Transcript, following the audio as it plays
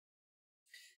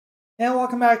And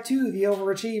welcome back to the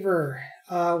Overachiever.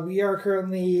 We are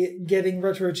currently getting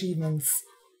retro achievements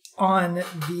on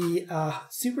the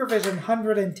Supervision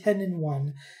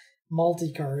 110-in-1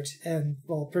 multi-cart, and,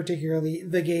 well, particularly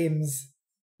the games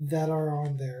that are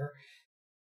on there.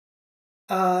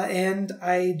 And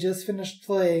I just finished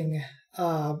playing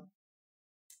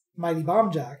Mighty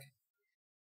Bomb Jack,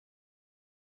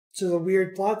 which is a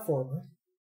weird platformer.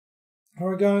 And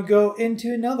we're going to go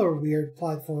into another weird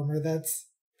platformer that's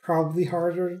probably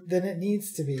harder than it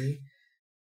needs to be.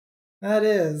 That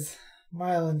is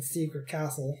Milon's Secret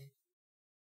Castle.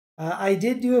 I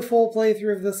did do a full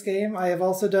playthrough of this game. I have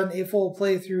also done a full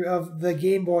playthrough of the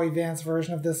Game Boy Advance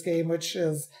version of this game, which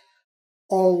is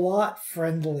a lot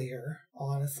friendlier,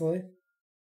 honestly.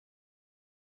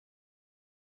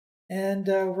 And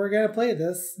we're going to play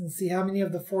this and see how many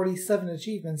of the 47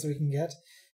 achievements we can get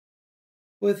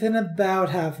within about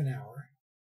half an hour.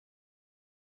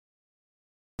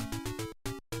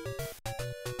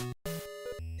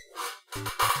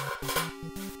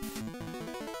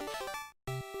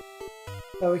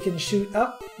 So we can shoot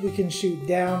up, we can shoot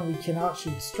down, we cannot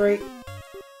shoot straight.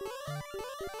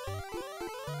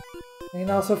 We can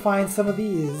also find some of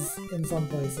these in some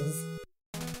places.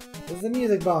 There's a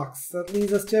music box that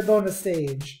leads us to a bonus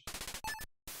stage,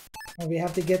 where we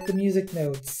have to get the music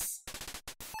notes.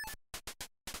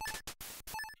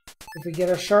 If we get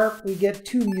a sharp, we get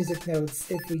 2 music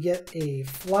notes. If we get a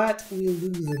flat, we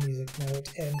lose a music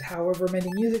note. And however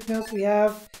many music notes we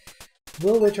have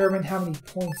will determine how many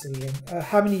points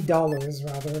how many dollars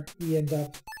rather we end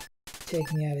up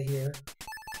taking out of here.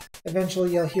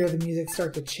 Eventually you'll hear the music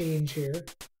start to change here.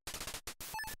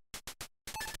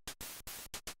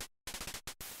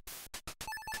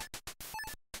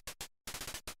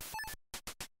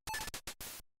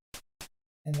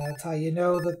 And that's how you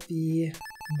know that the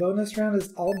bonus round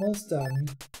is almost done.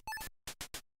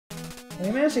 And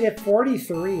we managed to get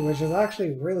 43, which is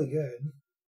actually really good.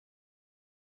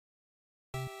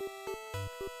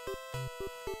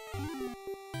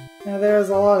 Now there's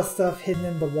a lot of stuff hidden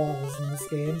in the walls in this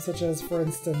game, such as, for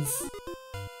instance,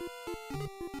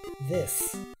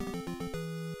 this.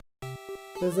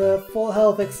 There's a full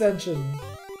health extension.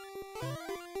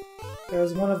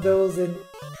 There's one of those in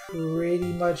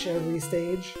pretty much every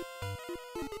stage.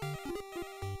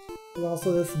 There's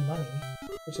also this money,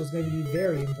 which is going to be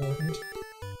very important.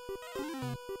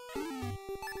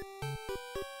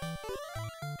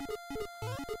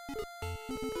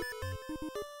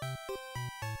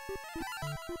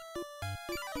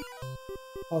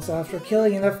 Also, after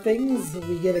killing enough things,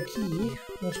 we get a key,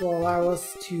 which will allow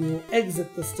us to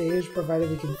exit the stage, provided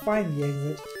we can find the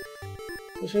exit,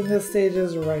 which in this stage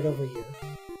is right over here.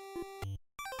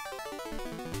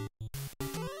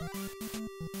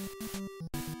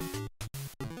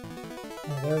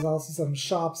 Now, there's also some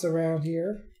shops around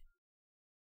here.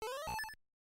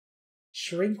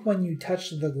 Shrink when you touch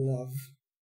the glove.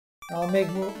 That'll make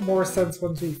more sense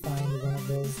once we find one of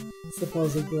those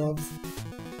supposed gloves.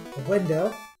 A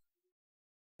window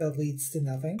that leads to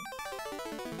nothing.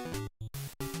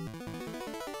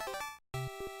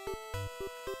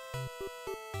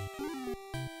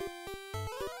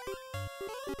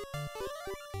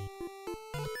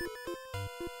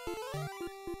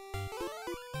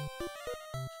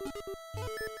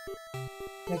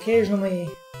 And occasionally,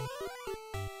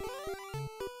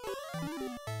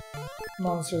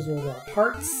 monsters will drop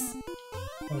hearts,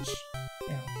 which,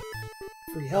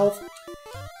 free health.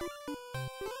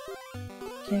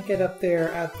 Can't get up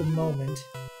there at the moment.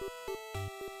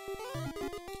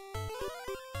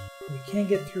 We can't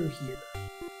get through here.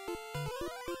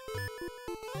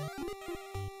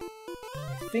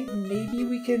 I think maybe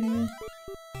we can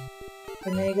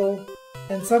finagle.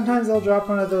 And sometimes they'll drop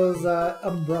one of those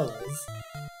umbrellas.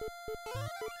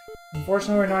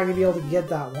 Unfortunately, we're not going to be able to get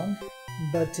that one.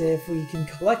 But if we can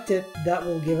collect it, that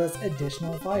will give us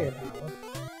additional firepower.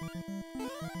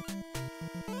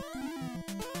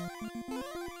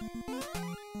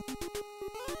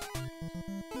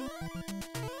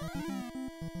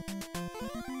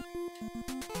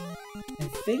 I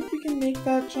think we can make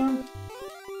that jump.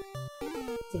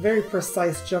 It's a very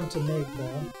precise jump to make,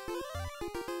 though.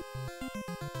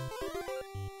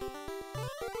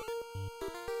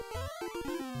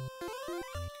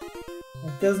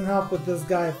 It doesn't help with this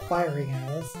guy firing at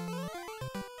us.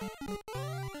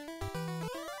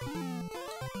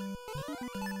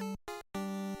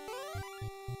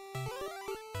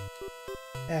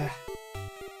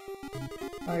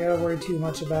 I gotta worry too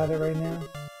much about it right now.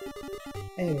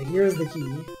 Anyway, here's the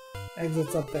key.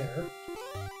 Exit's up there.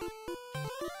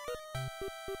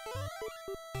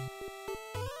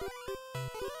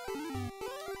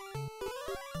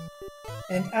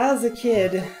 And as a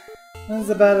kid, that's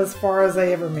about as far as I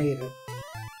ever made it.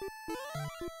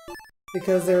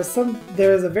 Because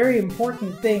there's a very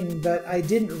important thing that I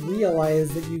didn't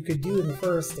realize that you could do in the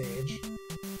first stage.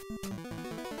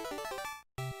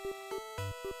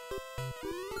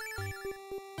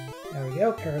 There we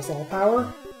go, parasol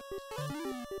power.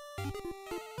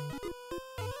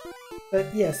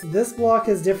 But yes, this block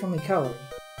is differently colored.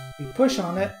 If you push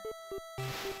on it,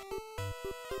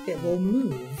 it will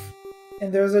move.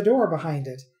 And there's a door behind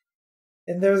it.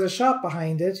 And there's a shop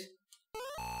behind it.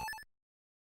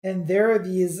 And there are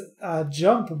these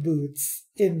jump boots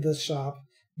in the shop.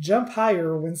 Jump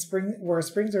higher when where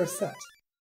springs are set.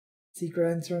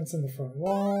 Secret entrance in the front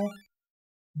wall.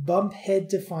 Bump head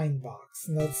to find box.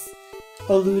 And that's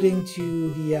alluding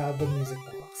to the music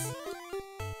box.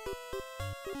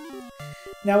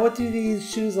 Now what do these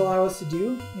shoes allow us to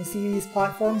do? You see these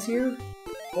platforms here?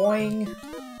 Boing.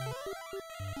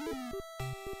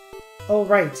 Oh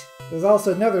right, there's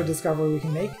also another discovery we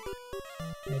can make.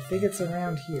 I think it's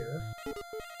around here.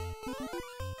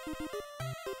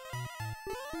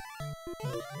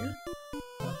 Over here?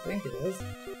 I don't think it is.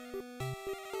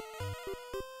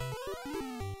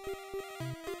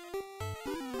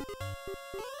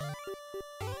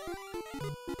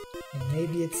 And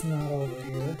maybe it's not over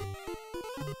here.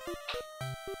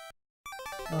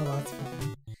 Oh, that's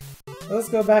fine. Let's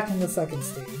go back in the second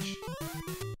stage.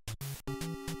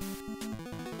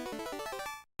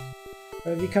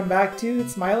 What have you come back to?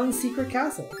 It's Milon's secret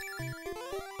castle.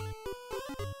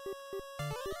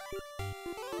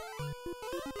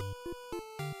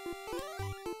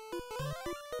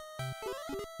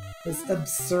 This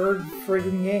absurd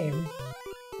friggin' game.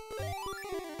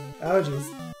 Oh jeez.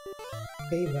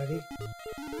 Hey buddy.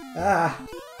 Ah!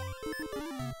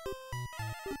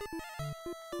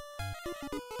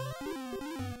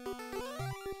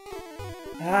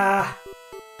 Ah!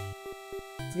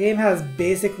 This game has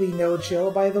basically no chill,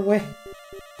 by the way.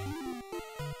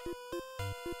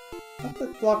 I thought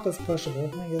that block was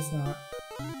pushable. I guess not.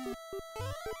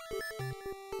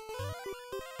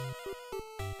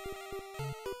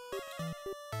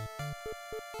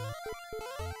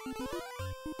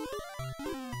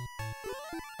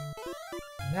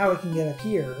 Now we can get up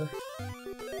here.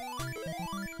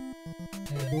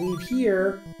 And I believe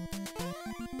here...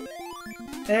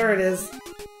 There it is.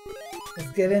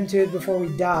 Let's get into it before we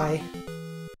die.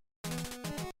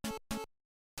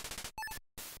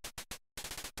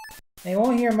 And you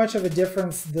won't hear much of a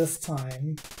difference this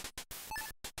time,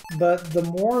 but the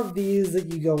more of these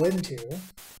that you go into,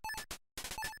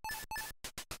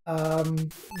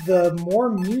 the more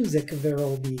music there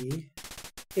will be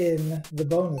in the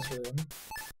bonus room.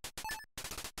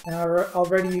 Now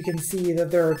already you can see that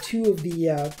there are two of the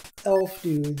elf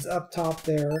dudes up top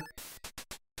there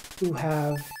who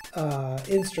have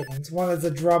instruments. One is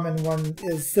a drum and one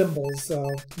is cymbals, so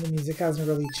the music hasn't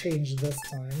really changed this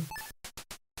time.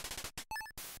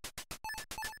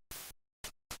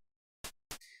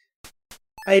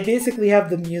 I basically have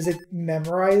the music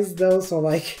memorized though, so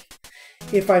like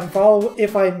if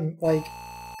I'm like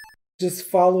just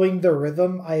following the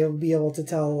rhythm, I'll be able to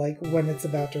tell like when it's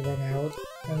about to run out.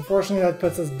 Unfortunately, that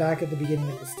puts us back at the beginning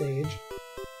of the stage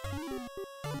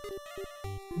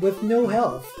with no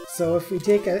health. So if we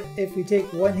take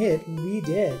one hit, we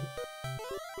did.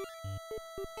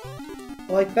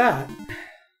 Like that.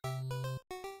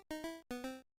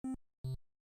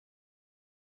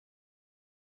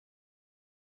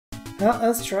 Well,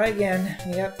 let's try again.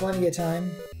 We got plenty of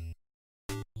time.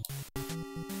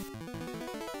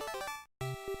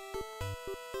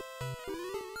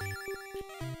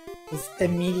 Just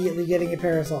immediately getting a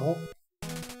parasol.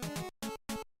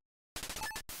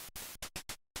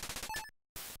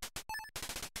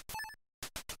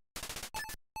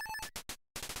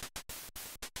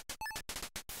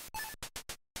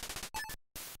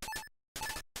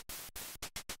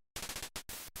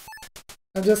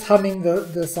 I'm just humming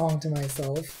the song to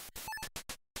myself.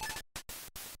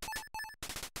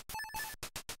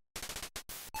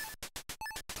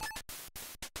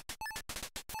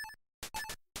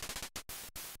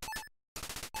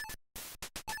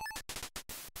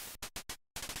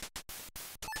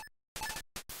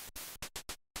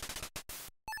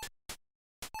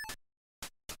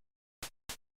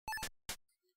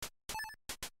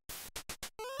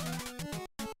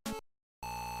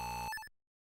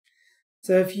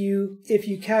 So if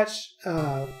you catch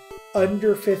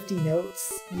under 50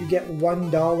 notes, you get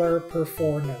 $1 per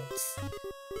 4 notes.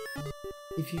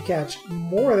 If you catch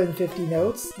more than 50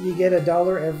 notes, you get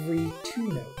 $1 every 2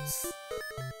 notes.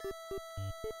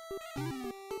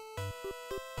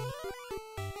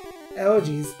 Oh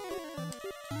geez.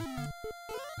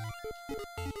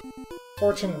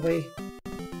 Fortunately,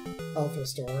 health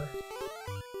restore.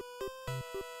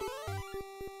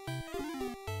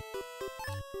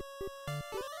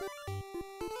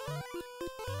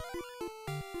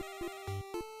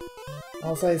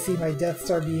 Also, I see my Death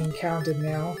Star being counted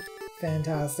now.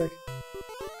 Fantastic.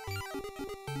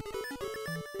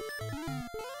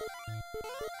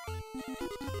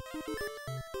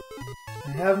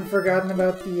 I haven't forgotten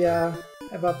about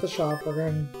the shop. We're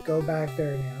going to go back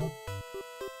there now.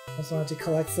 Also want to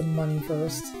collect some money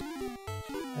first.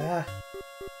 Ah.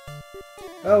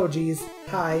 Oh, geez.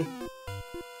 Hi.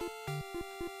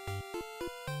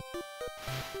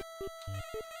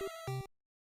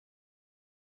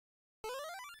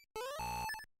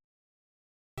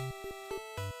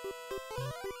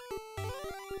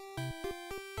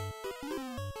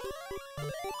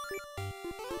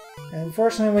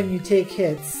 Unfortunately, when you take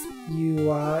hits,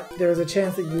 there's a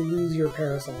chance that you lose your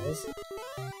parasols.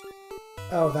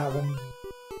 Oh, that one.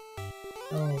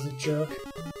 That one was a jerk.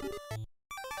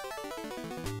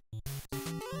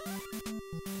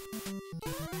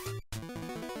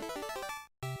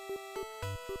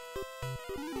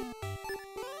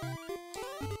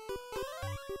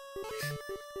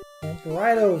 Went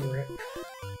right over it.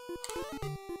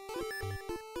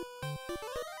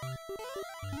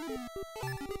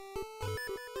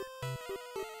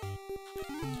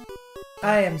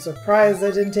 I am surprised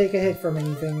I didn't take a hit from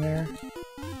anything there.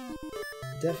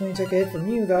 Definitely took a hit from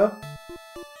you, though.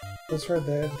 Just heard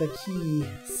the key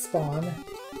spawn.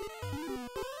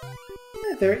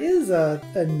 Yeah, there is a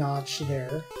notch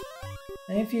there.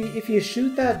 And if you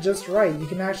shoot that just right, you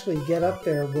can actually get up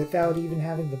there without even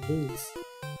having the boots.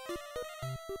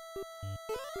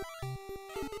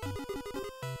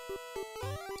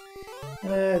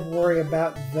 And I'd worry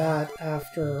about that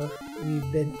after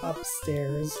we've been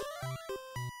upstairs.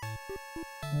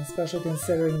 And especially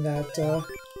considering that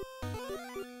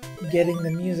getting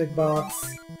the music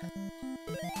box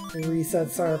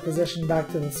resets our position back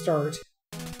to the start.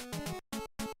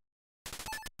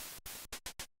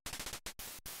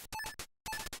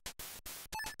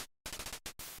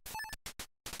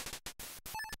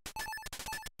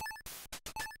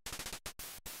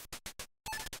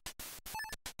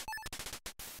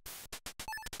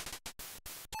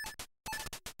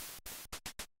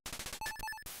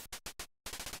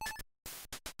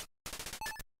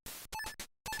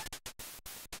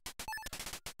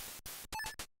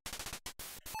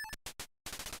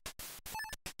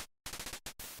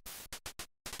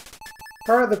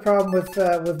 Part of the problem with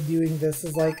doing this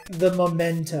is like the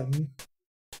momentum.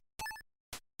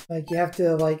 Like you have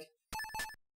to like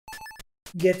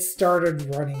get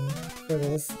started running for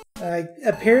this. I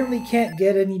apparently can't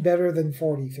get any better than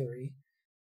 43.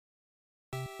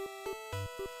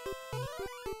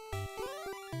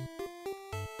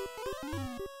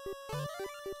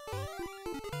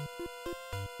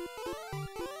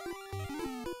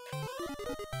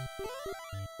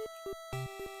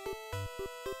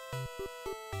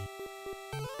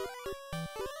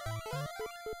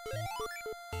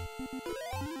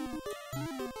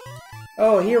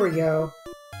 Oh, here we go.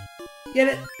 Get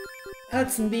it?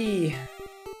 Hudson B.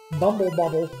 Bumble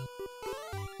Bubble.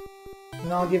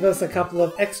 And I'll give us a couple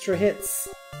of extra hits.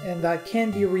 And that can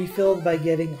be refilled by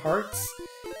getting hearts.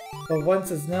 But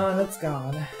once it's done, it's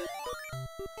gone.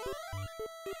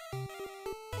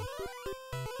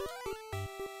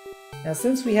 Now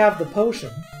since we have the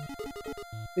potion,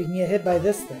 we can get hit by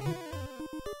this thing.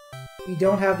 We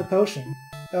don't have the potion.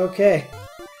 Okay.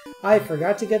 I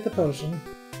forgot to get the potion.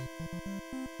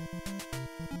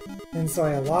 And so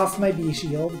I lost my B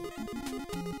shield.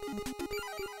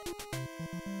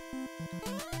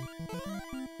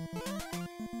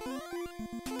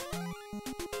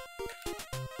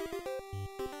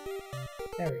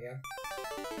 There we go.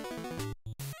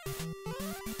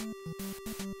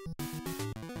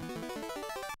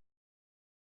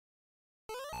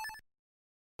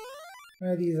 What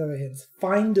are these other hints?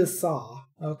 Find a saw.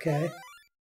 Okay.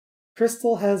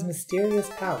 Crystal has mysterious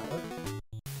power.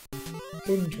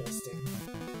 Interesting.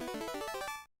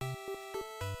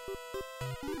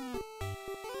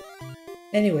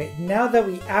 Anyway, now that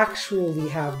we actually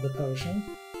have the potion,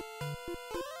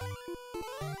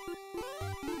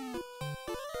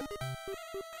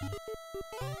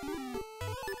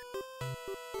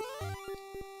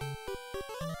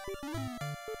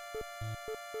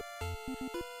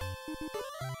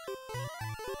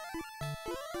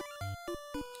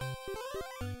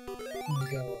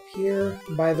 go up here.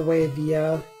 By the way,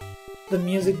 the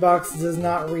music box does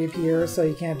not reappear, so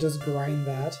you can't just grind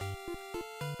that.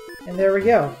 And there we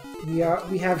go.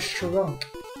 We have shrunk.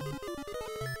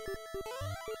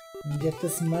 And get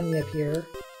this money up here.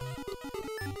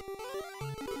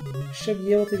 should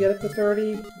be able to get up to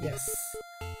 30. Yes.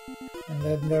 And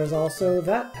then there's also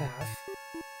that path.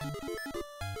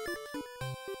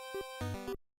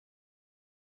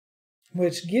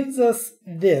 Which gives us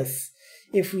this.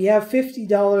 If we have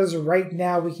 $50 right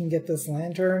now, we can get this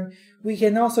lantern. We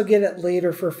can also get it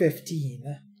later for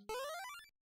 15.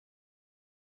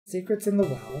 Secrets in the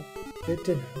well. Good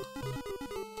to know.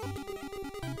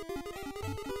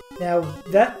 Now,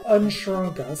 that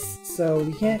unshrunk us, so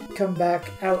we can't come back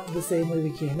out the same way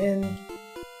we came in.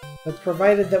 But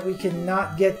provided that we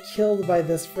cannot get killed by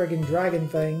this friggin' dragon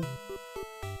thing,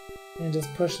 and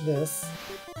just push this,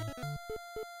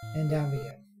 and down we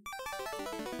go.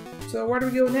 So where do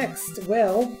we go next?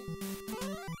 Well,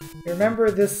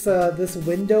 remember this this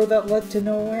window that led to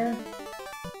nowhere?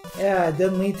 Yeah, it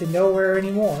doesn't lead to nowhere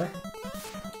anymore.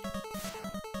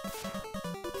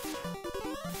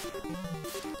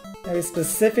 Now we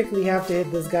specifically have to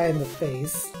hit this guy in the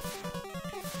face.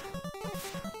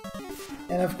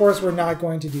 And of course we're not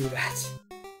going to do that.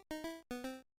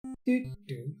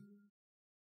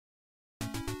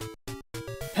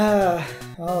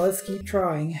 Well, let's keep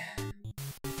trying.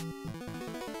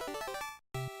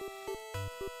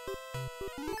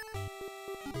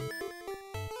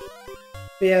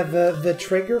 But yeah, the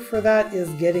trigger for that is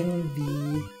getting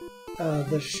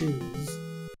the shoes.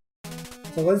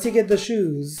 So once you get the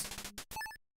shoes,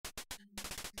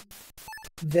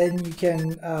 then you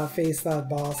can face that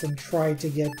boss and try to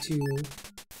get to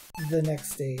the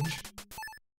next stage.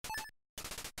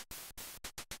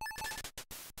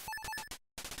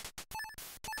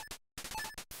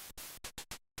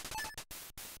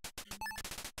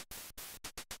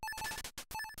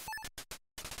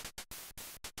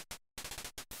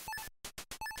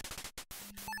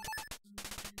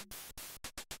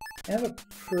 I have a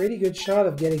pretty good shot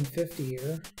of getting 50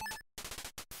 here.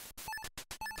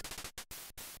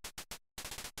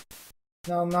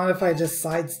 No, not if I just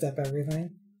sidestep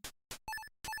everything.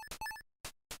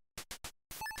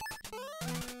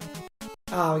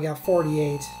 Ah, we got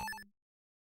 48.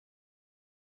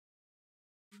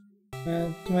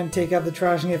 I'm gonna take out the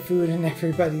trash and get food and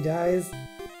everybody dies.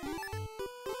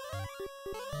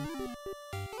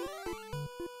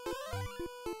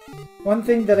 One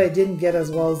thing that I didn't get as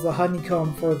well is the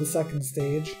honeycomb for the second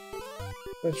stage,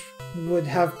 which would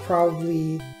have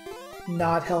probably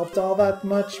not helped all that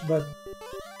much, but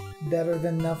better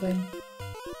than nothing.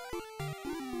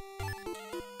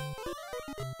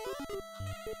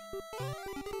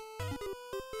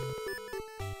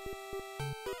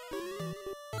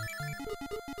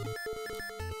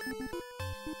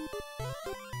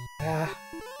 Ah.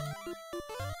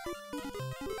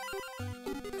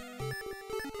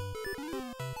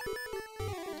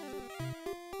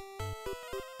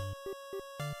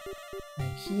 My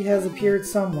key has appeared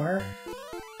somewhere.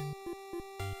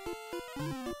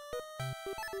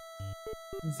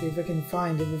 Let's see if I can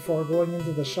find it before going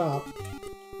into the shop.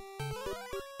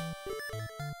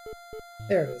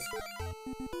 There it is.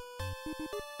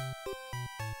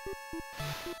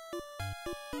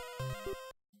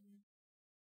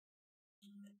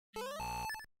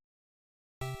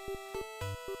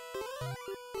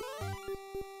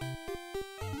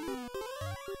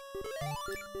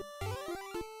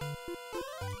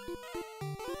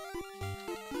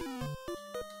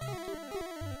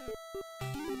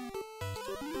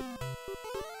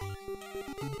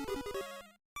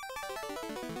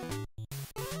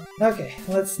 Okay,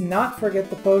 let's not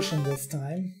forget the potion this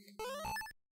time.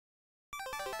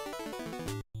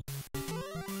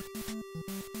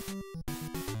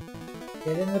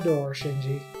 Get in the door,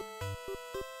 Shinji.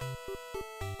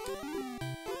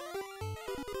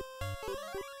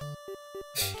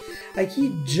 I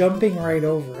keep jumping right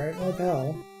over it. What the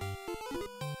hell?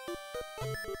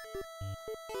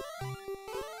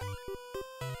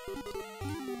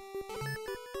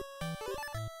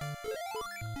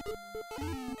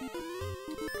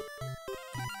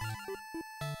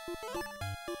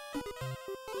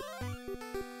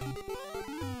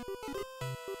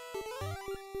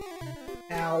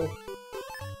 Ow.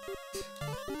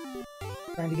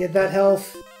 Trying to get that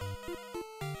health.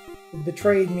 It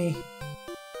betrayed me.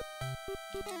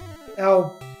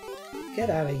 Oh, get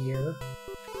out of here.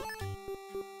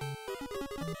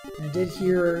 I did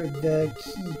hear the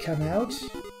key come out.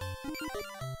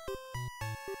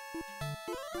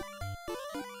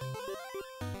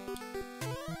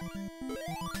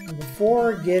 And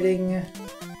before getting...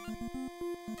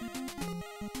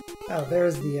 Oh,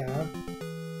 there's the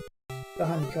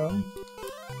honeycomb.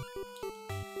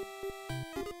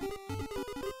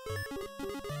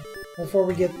 Before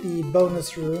we get the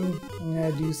bonus room, I'm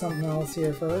gonna do something else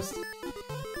here first.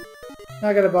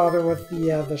 Not gonna bother with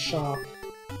the shop,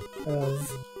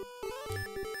 because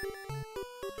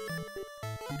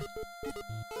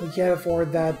we can't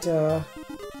afford that,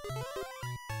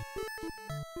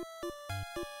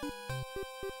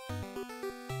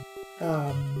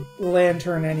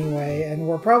 lantern anyway, and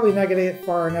we're probably not gonna get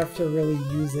far enough to really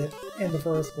use it in the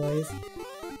first place.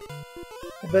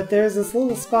 But there's this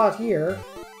little spot here,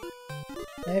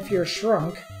 and if you're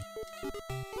shrunk,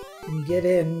 you can get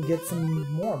in, get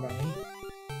some more money,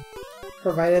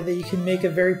 provided that you can make a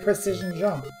very precision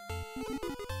jump.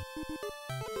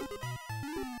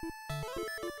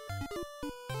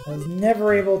 I was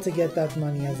never able to get that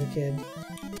money as a kid,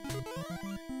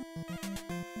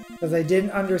 because I didn't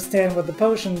understand what the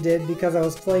potion did because I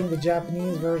was playing the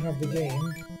Japanese version of the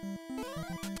game.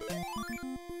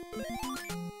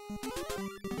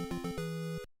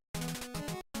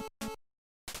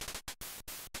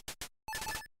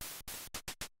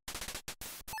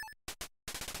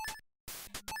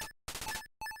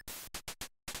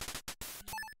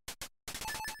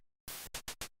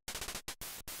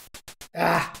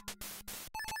 Ah!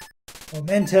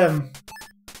 Momentum!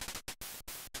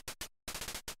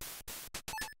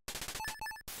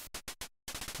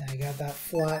 I got that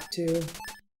flat too.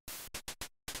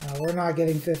 We're not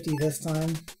getting 50 this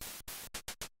time.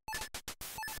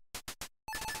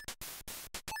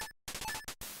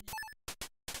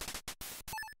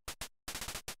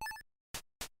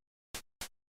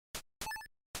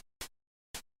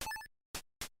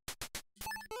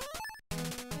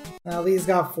 Now these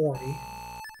got 40.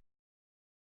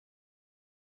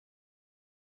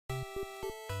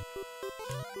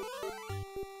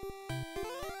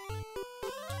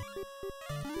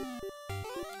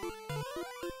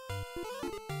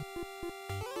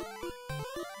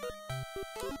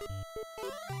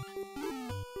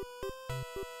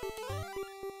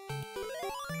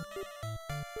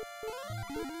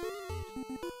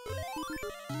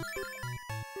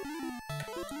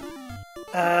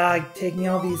 Taking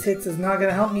all these hits is not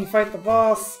gonna help me fight the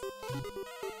boss.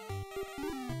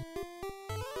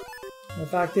 The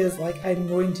fact is, like, I'm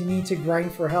going to need to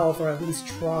grind for health, or at least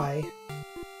try.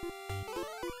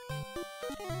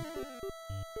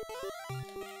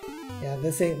 Yeah,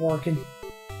 this ain't working.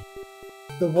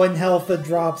 The one health that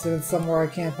drops and it's somewhere I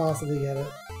can't possibly get it.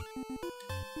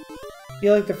 I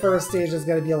feel like the first stage is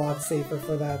gonna be a lot safer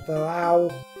for that, though. Ow!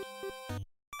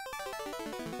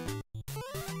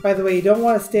 By the way, you don't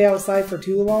want to stay outside for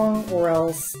too long, or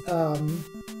else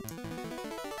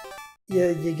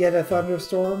you get a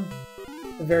thunderstorm.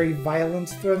 A very violent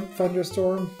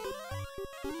thunderstorm.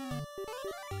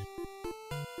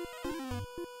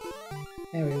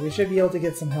 Anyway, we should be able to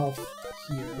get some health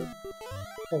here.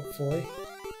 Hopefully.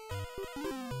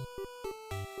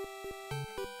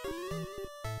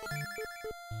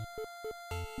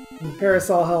 And the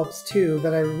parasol helps too,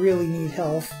 but I really need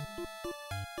health.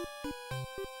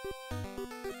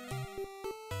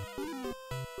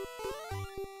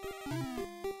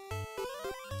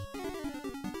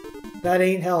 That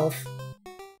ain't health.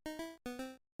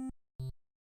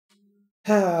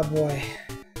 Ah, boy.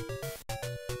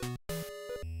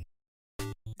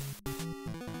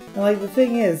 And like, the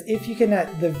thing is, if you can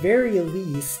at the very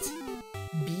least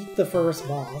beat the first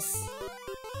boss,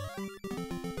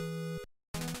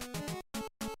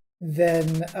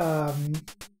 then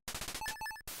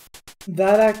that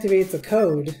activates a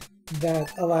code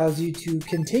that allows you to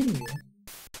continue.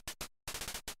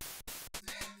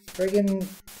 Friggin'...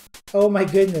 Oh my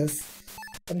goodness,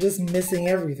 I'm just missing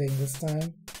everything this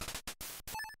time.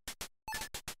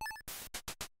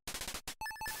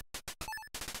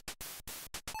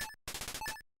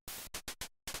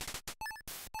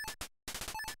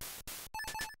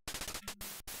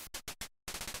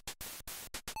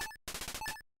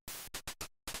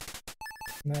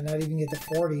 Might not even get to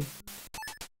 40.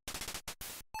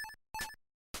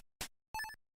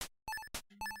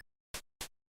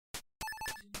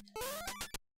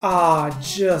 Ah,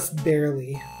 just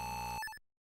barely.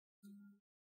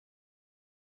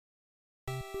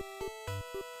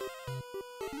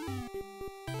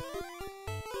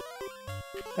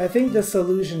 I think the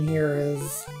solution here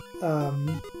is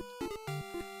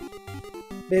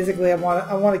basically I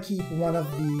want to keep one of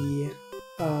the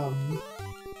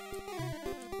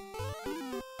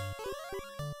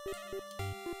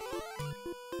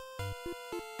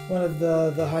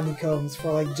honeycombs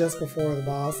for like just before the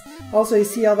boss. Also, you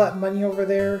see all that money over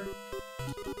there?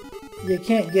 You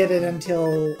can't get it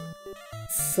until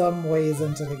some ways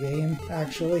into the game,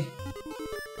 actually.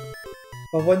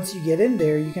 But once you get in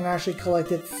there, you can actually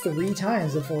collect it 3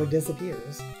 times before it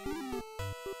disappears.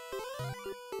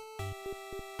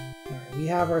 Alright, we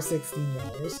have our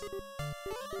 $16.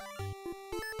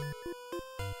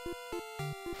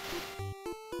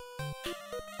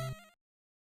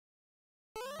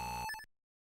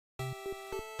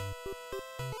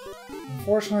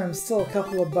 Unfortunately, I'm still a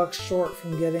couple of bucks short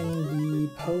from getting the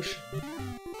potion.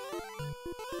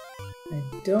 I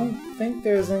don't think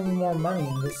there's any more money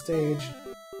in this stage.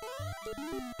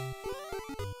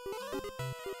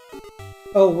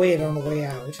 Oh wait, on the way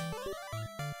out.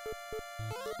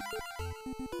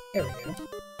 There we go.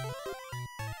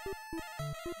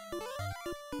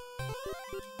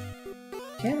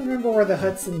 Can't remember where the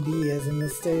Hudson B is in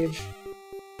this stage.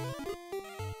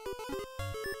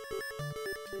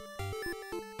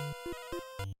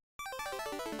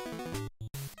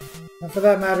 And for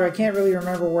that matter, I can't really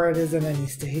remember where it is in any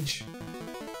stage.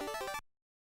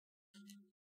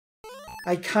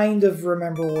 I kind of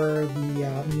remember where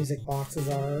the music boxes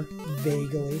are,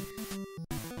 vaguely.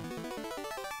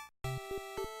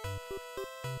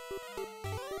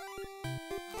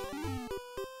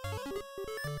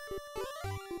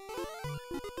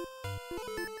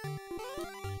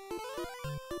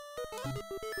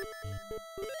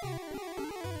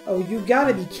 Oh, you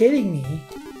gotta be kidding me!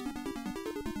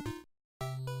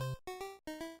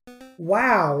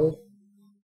 Wow!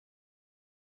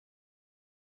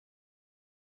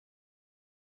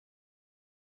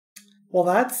 Well,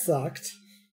 that sucked.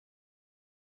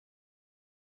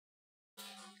 I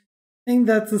think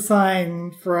that's a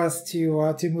sign for us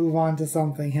to move on to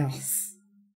something else.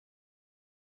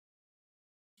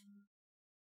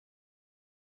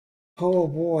 Oh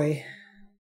boy.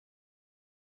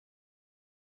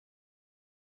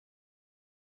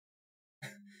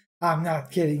 I'm not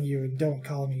kidding you, and don't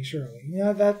call me Shirley.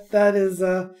 Yeah, that is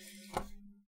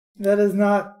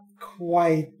not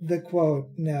quite the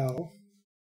quote, no.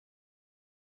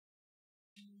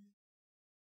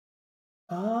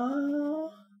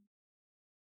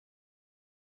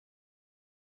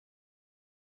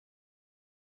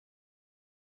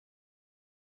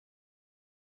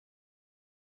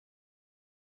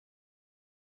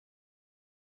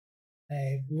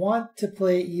 I want to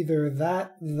play either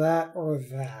that, or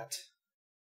that.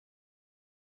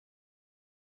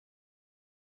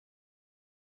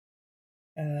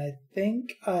 And I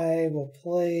think I will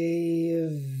play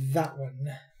that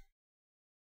one.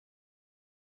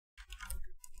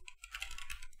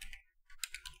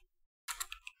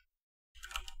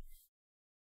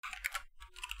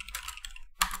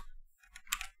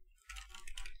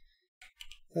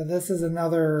 So this is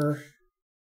another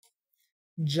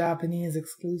Japanese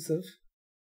exclusive.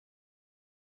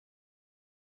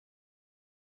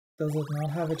 Does it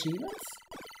not have achievements?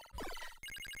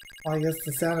 Well, I guess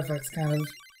the sound effects kind of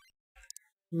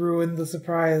ruined the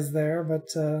surprise there, but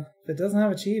if it doesn't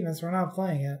have achievements, we're not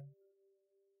playing it.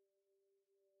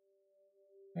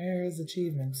 Where is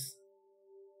achievements?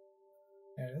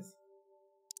 There it is.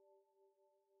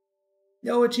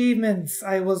 No achievements!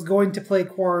 I was going to play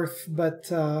Quarth,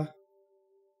 but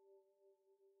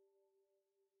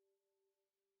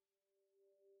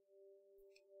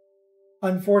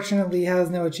unfortunately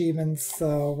has no achievements,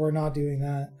 so we're not doing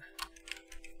that.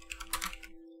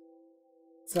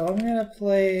 So I'm gonna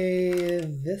play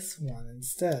this one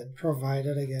instead,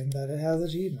 provided again that it has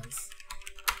achievements.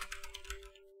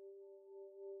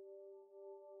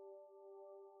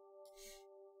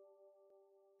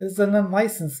 This is an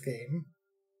unlicensed game.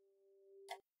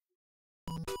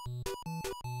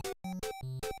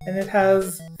 And it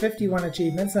has 51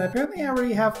 achievements, and apparently I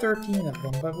already have 13 of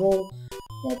them, but we'll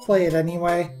play it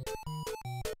anyway.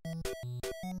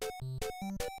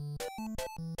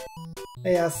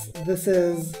 Yes, this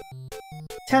is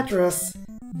Tetris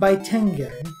by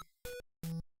Tengen.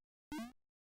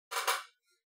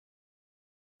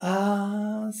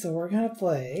 So we're gonna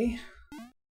play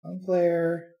one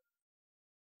player,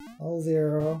 all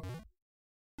 0.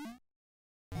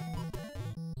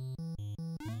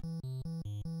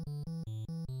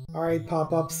 Alright,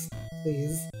 pop-ups,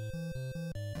 please.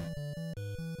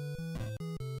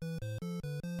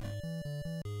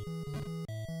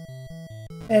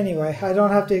 Anyway, I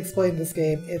don't have to explain this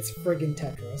game, it's friggin'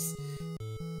 Tetris.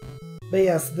 But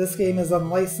yes, this game is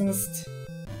unlicensed.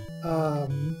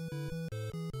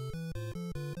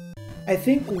 I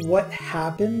think what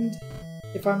happened,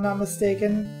 if I'm not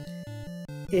mistaken,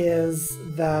 is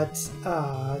that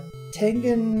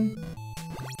Tengen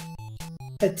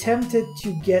attempted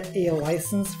to get a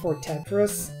license for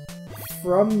Tetris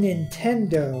from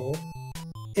Nintendo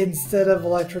instead of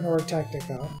Electronor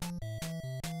Technica.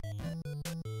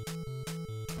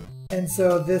 And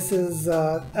so this is,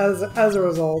 as a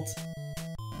result,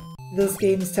 this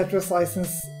game's Tetris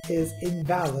license is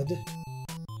invalid.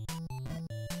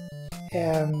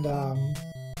 And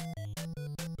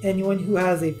anyone who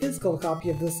has a physical copy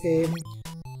of this game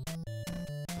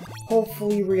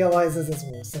hopefully realizes it's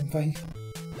worth something.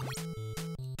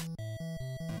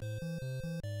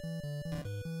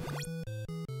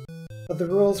 But the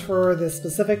rules for this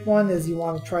specific one is you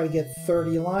want to try to get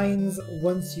 30 lines.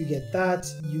 Once you get that,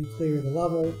 you clear the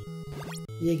level.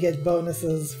 You get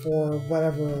bonuses for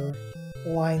whatever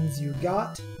lines you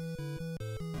got.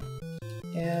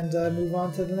 And move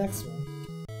on to the next one.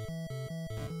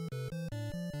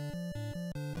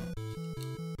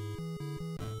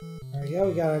 There we go,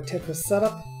 we got our Tetris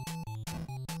setup.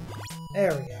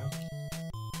 There we go.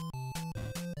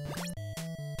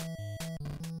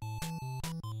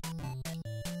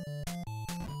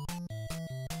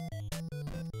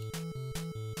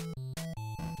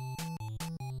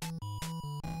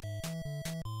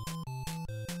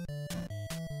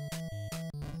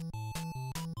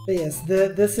 But yes,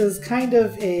 this is kind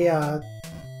of a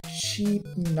cheap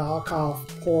knockoff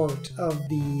port of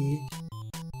the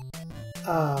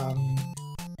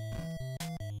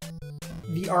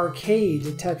arcade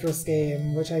Tetris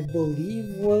game, which I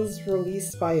believe was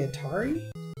released by Atari?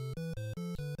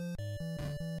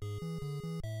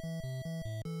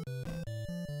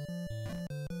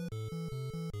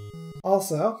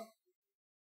 Also,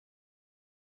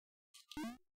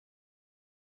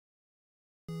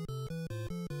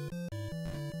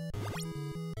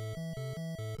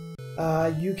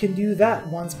 you can do that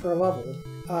once per level.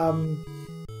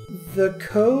 The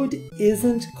code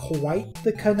isn't quite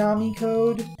the Konami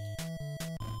code,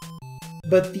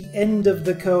 but the end of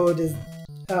the code is,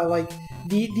 like,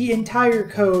 the entire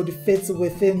code fits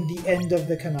within the end of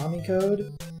the Konami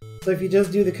code. So if you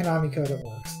just do the Konami code, it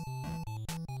works.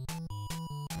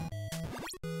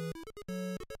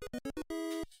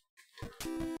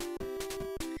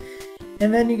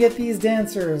 And then you get these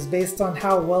dancers based on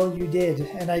how well you did,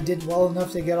 and I did well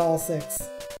enough to get all 6.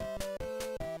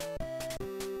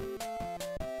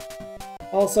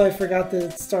 Also, I forgot to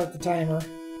start the timer.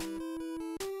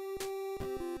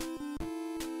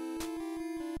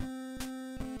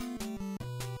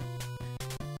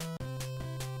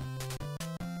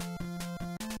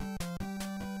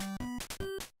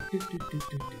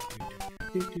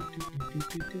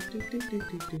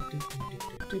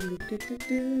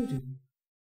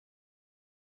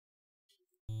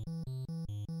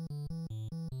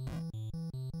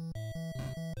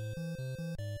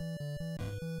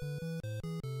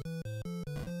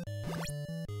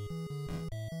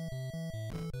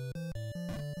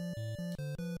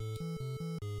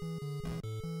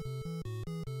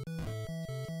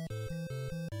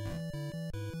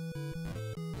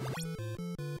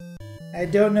 I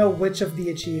don't know which of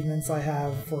the achievements I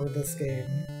have for this game,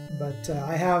 but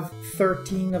I have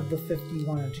 13 of the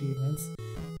 51 achievements.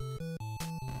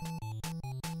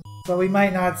 So we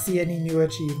might not see any new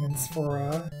achievements for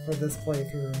this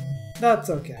playthrough. That's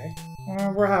okay.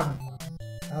 We're having fun.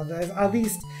 At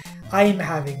least I'm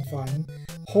having fun.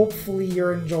 Hopefully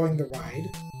you're enjoying the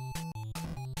ride.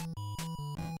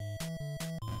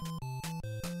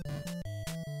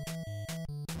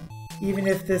 Even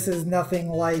if this is nothing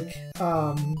like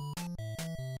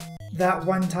that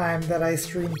one time that I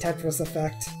streamed Tetris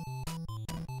Effect.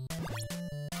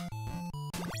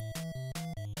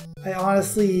 I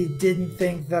honestly didn't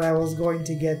think that I was going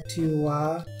to get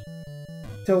to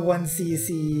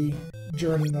 1cc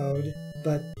journey mode,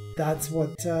 but that's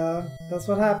what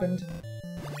happened.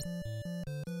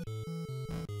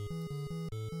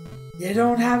 You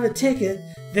don't have a ticket?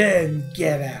 Then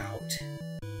get out.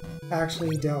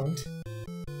 Actually, don't.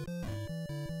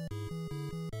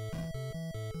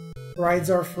 Rides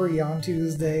are free on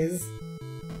Tuesdays.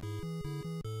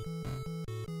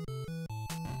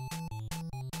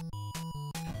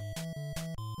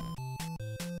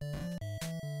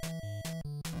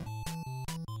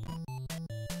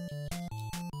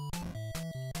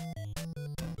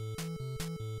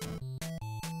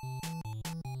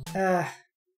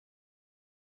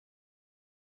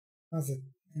 How's it?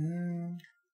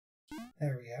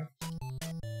 There we go.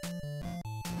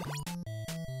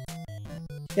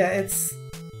 Yeah, it's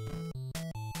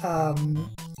so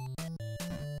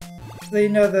you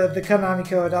know the Konami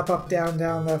code up up down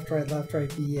down left right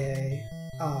BA.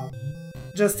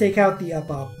 Just take out the up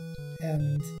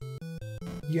and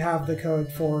you have the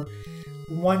code for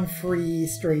 1 free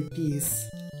straight piece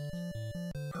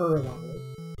per level.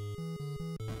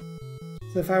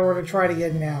 So if I were to try it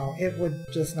again now, it would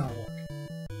just not work.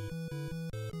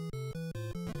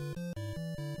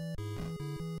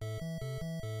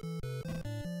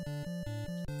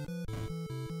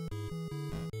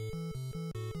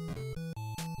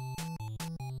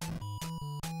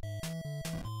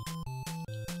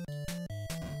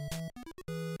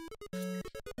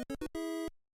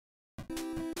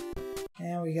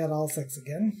 And we got all 6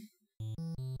 again.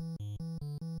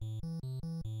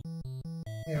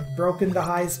 We have broken the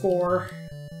high score.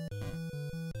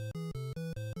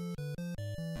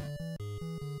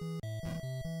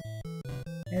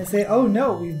 say, "Oh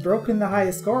no, we've broken the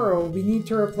highest score. We need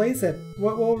to replace it.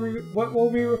 What will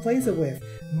we replace it with?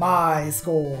 My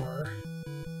score."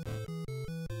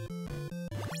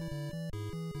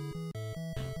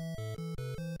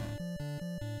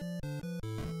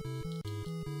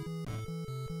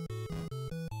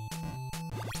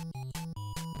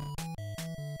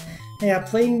 Yeah,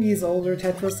 playing these older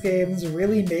Tetris games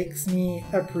really makes me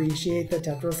appreciate the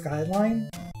Tetris guideline.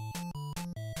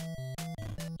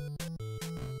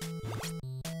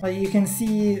 Like, you can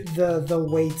see the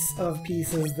weights of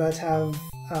pieces that have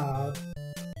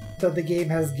that the game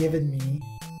has given me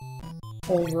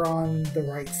over on the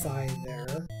right side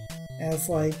there. And it's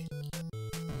like,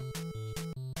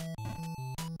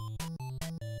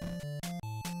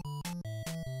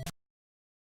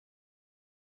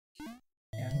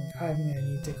 I'm gonna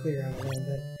need to clear out a little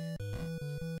bit.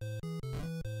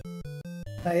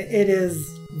 It is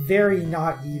very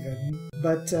not even,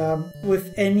 but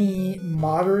with any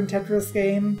modern Tetris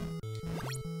game,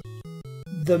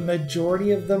 the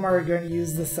majority of them are going to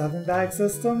use the 7-bag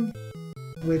system,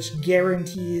 which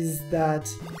guarantees that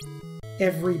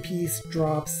every piece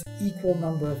drops equal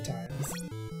number of times.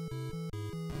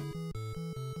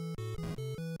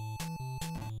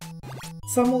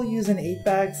 Some will use an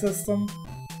 8-bag system,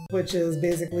 which is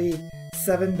basically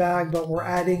 7-bag, but we're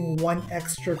adding one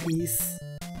extra piece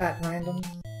at random.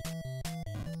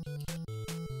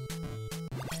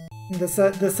 The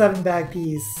 7-bag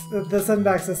piece, the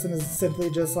 7-bag system is simply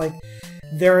just like,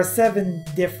 there are 7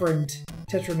 different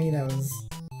tetraminos,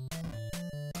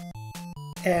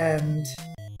 and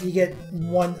you get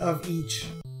one of each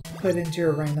put into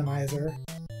your randomizer.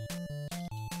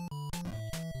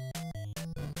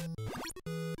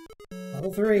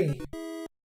 Level 3.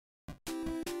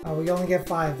 Oh, we only get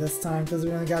 5 this time because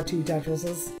we only got 2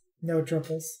 Tetrises. No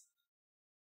triples.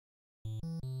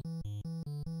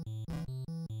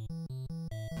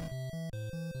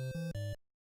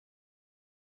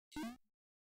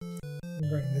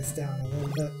 Bring this down a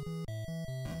little bit.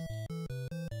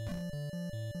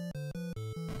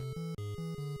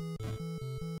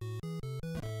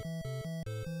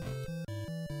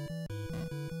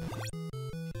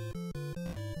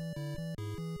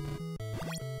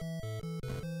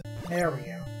 There we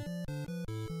go.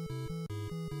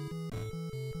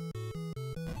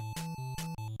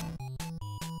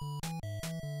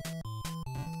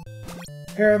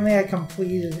 Apparently I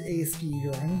completed a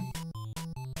speedrun.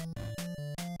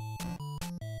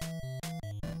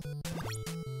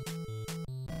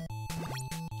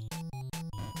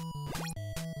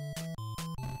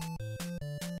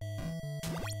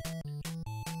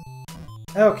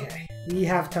 Okay, we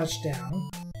have touchdown.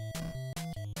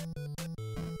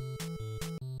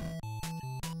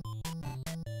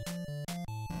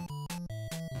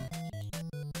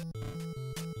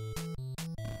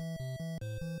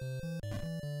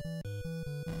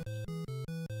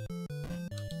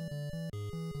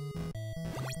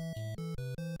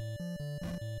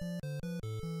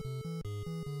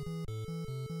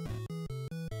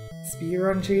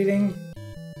 Speedrun cheating?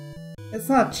 It's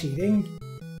not cheating.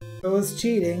 If it was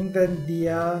cheating, then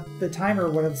the timer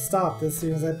would have stopped as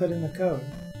soon as I put in the code.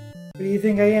 What do you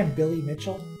think I am, Billy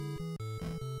Mitchell?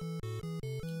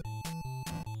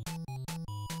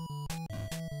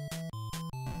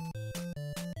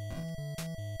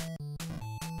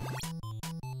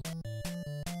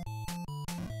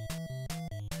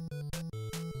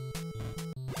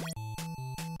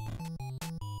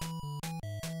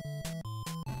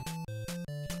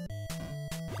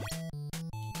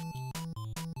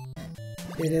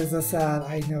 It is a sad,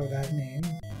 I know that name.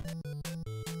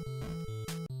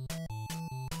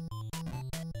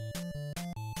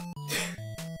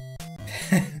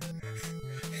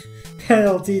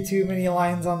 Penalty, too many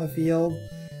lines on the field.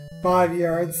 5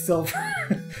 yards, still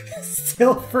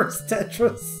first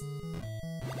Tetris.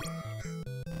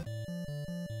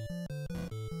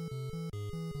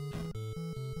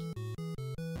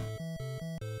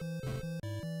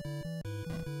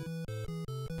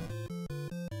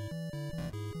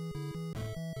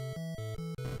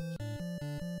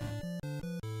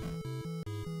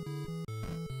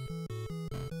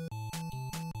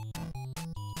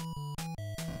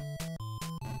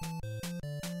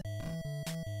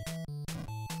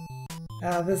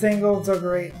 This ain't going so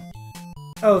great.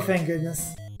 Oh, thank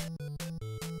goodness.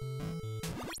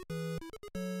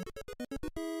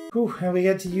 Whew, and we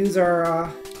get to use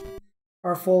our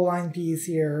full line piece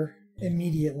here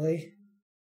immediately.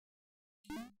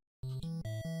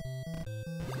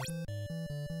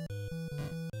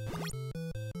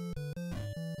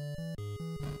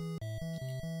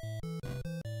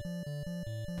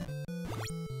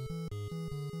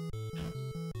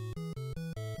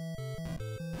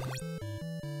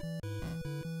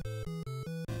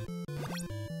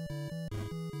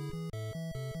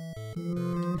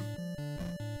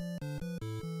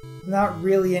 Not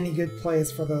really any good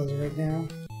place for those right now.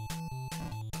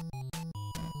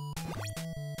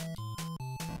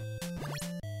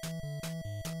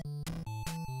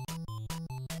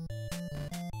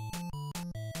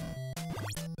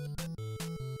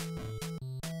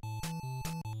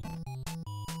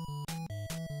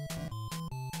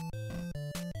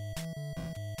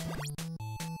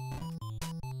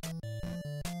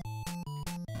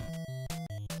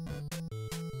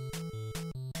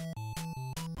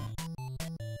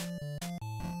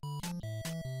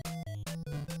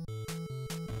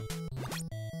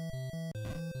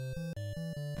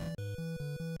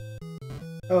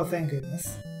 Oh, thank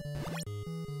goodness.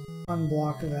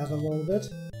 Unblock that a little bit.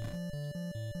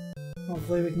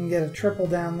 Hopefully we can get a triple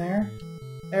down there.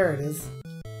 There it is.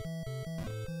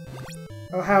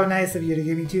 Oh, how nice of you to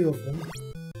give me 2 of them.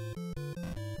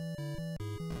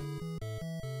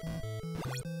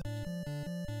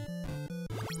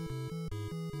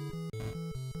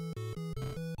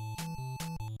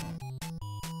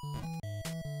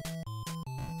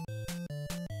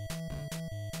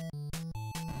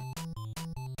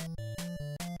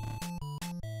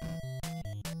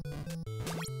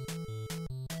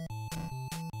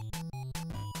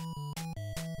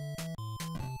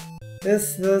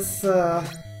 This is a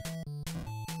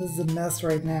mess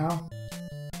right now.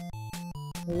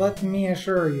 Let me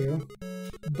assure you.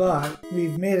 But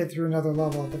we've made it through another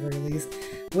level at the very least.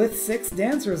 With 6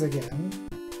 dancers again.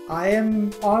 I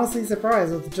am honestly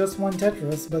surprised with just 1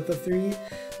 Tetris, but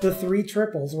the three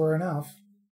triples were enough.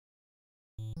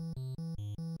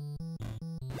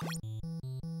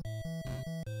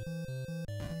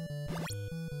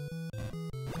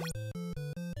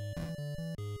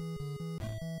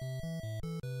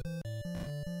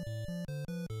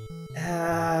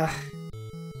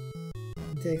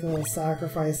 Take a little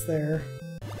sacrifice there.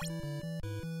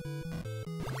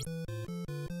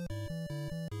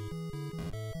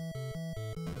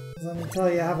 Let me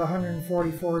tell you, I have a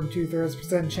 144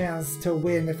 2/3% chance to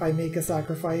win if I make a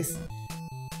sacrifice.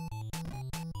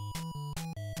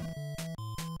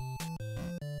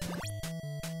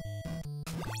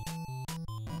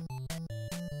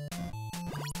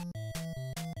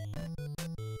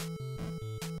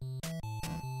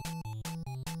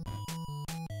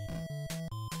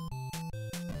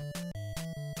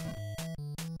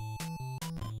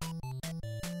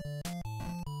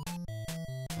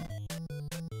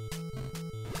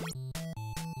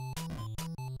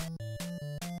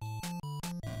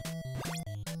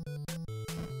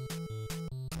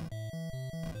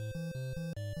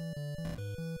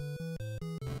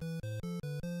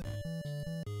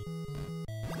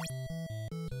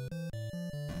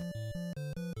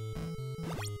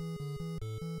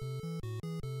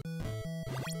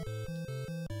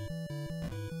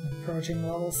 Approaching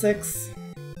level 6.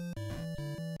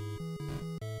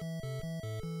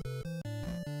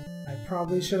 I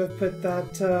probably should have put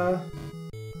that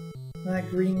that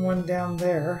green one down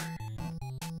there,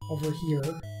 over here,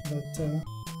 but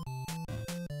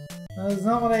that is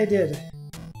not what I did.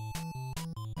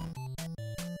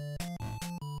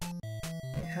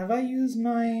 Wait, have I used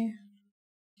my...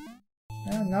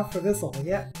 not for this level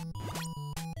yet.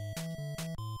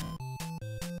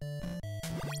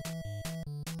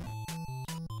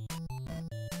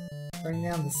 Bring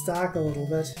down the stack a little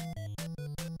bit.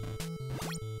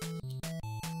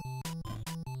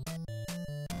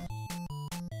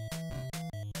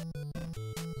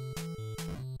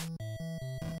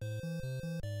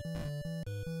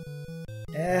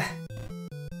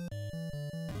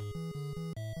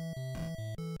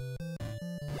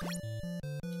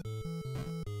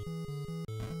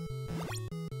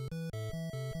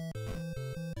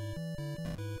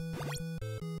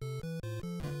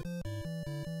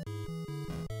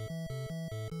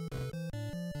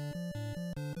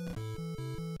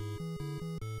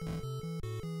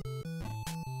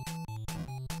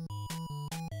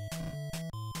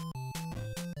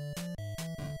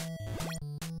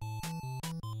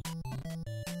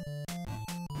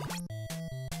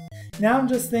 Now I'm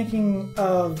just thinking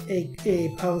of a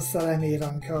post that I made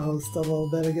on co-host a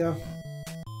little bit ago.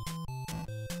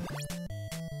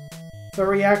 The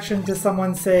reaction to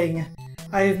someone saying,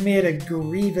 I have made a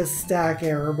grievous stack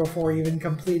error before even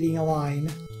completing a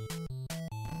line.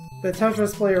 The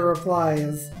Tetris player reply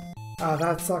is,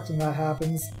 that sucked when that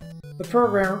happens. The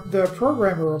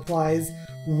programmer replies,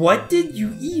 what did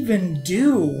you even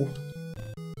do?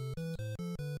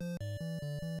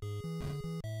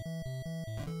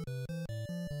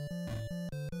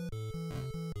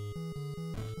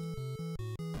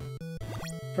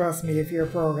 Trust me, if you're a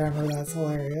programmer, that's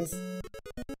hilarious.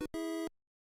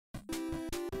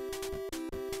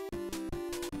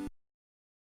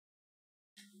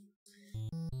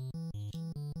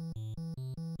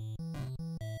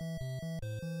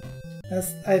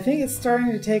 I think it's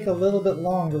starting to take a little bit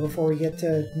longer before we get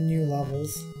to new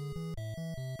levels.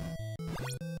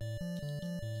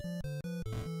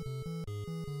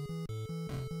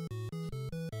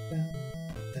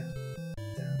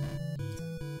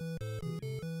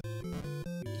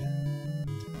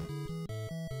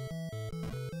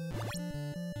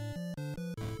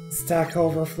 Stack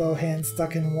overflow, hand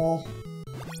stuck in wall.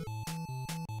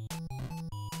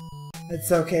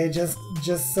 It's okay, just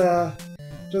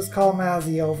call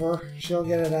Mazzy over. She'll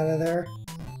get it out of there.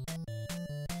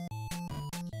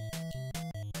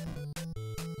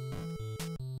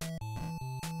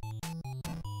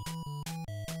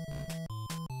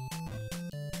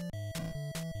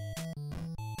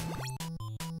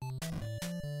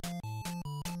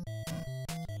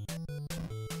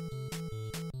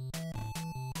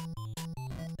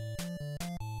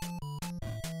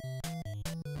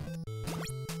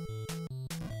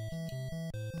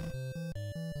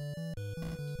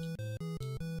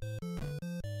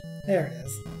 There it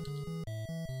is.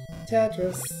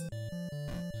 Tetris.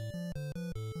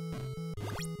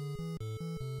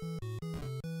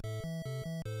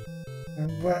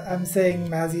 And what I'm saying,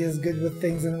 Mazzy is good with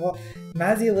things in the wall.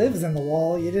 Mazzy lives in the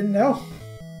wall, you didn't know?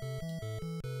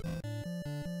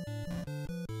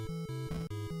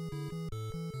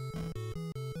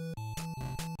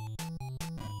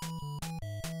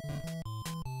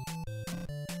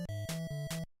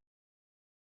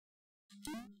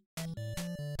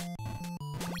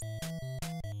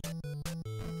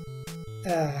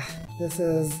 This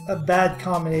is a bad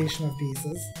combination of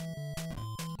pieces.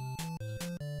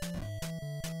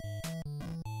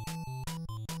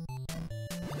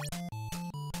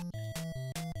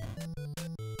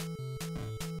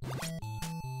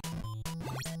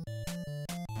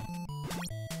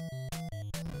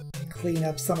 Clean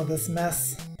up some of this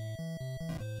mess.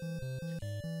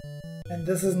 And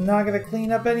this is not going to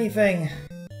clean up anything.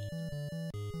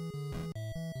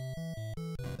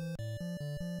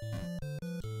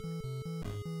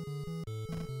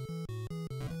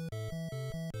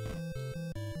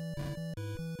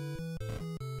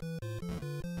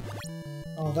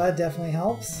 Oh, that definitely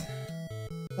helps.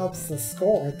 Helps the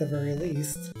score at the very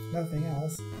least. Nothing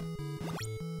else.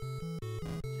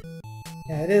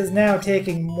 Yeah, it is now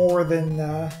taking more than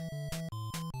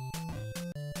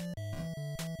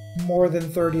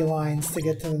 30 lines to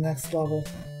get to the next level.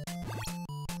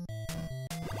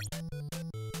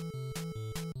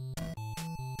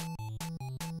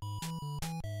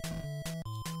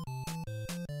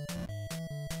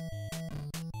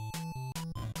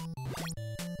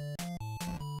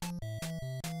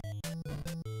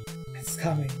 It's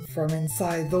coming from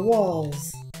inside the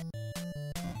walls.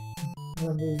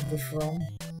 Remove the from.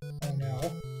 Oh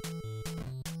no.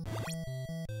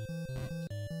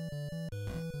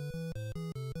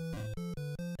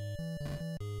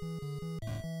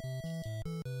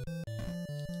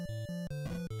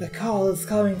 The call is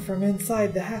coming from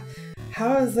inside the house.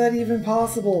 How is that even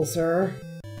possible, sir?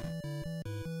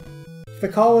 If the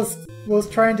call was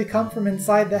trying to come from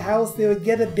inside the house, they would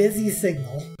get a busy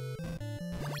signal.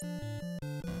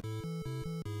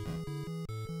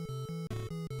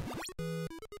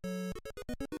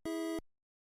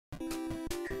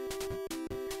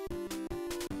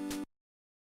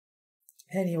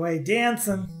 Anyway,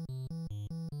 dancing.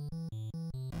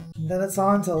 And then it's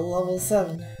on to level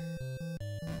 7.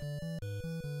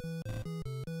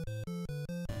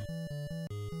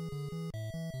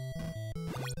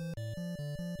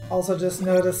 Also just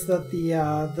noticed that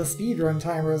the speedrun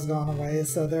timer has gone away,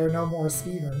 so there are no more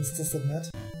speedruns to submit.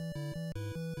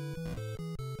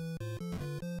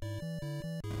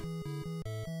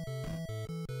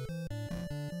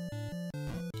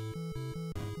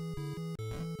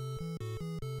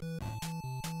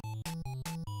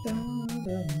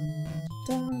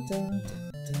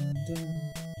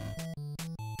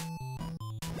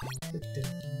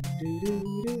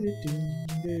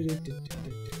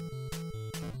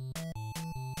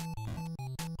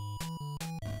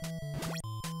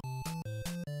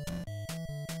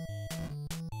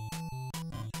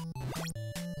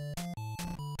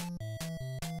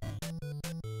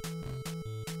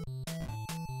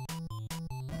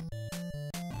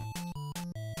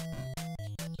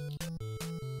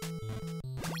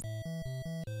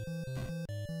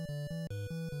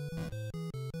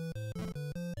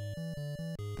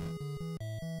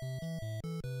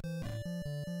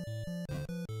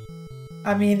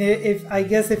 I mean, I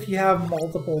guess if you have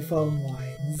multiple phone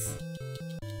lines,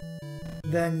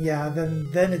 then yeah,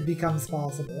 then it becomes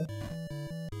possible.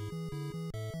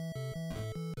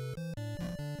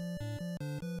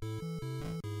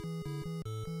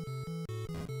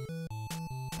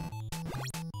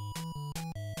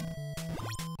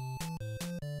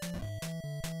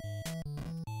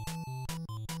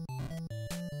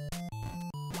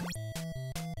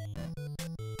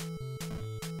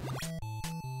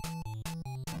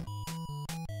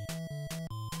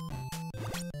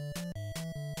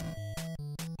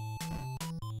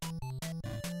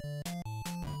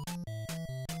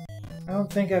 I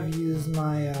don't think I've used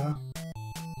my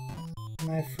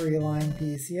my free line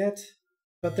piece yet,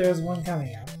 but there's one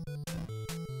coming up.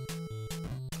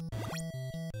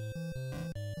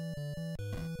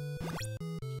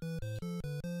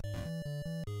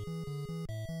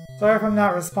 Sorry if I'm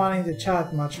not responding to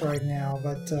chat much right now,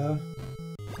 but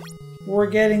we're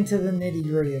getting to the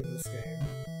nitty-gritty of this game.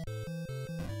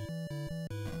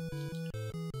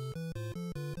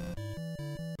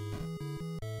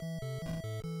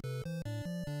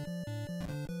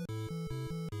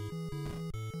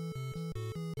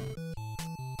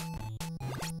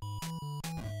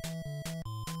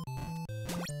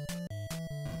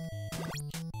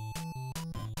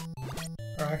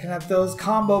 I can have those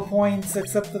combo points,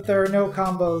 except that there are no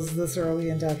combos this early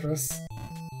in Tetris.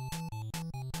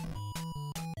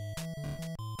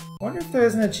 I wonder if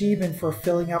there's an achievement for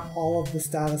filling up all of the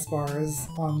status bars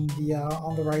on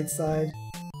the right side.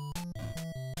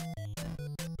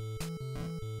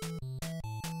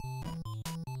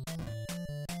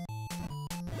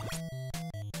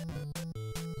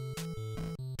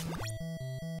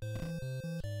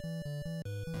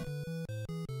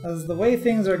 As the way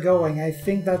things are going, I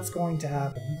think that's going to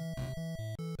happen.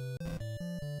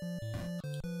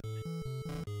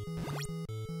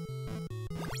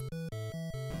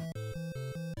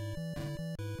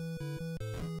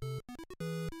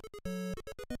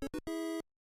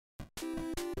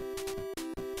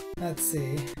 Let's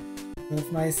see.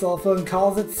 If my cell phone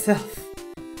calls itself.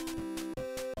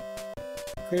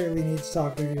 Clearly need to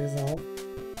talk with yourself.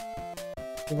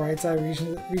 The right side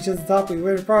reaches the top, we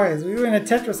win a prize. We win a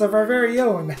Tetris of our very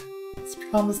own. It's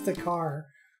promised a car.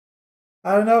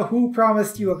 I don't know who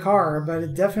promised you a car, but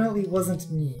it definitely wasn't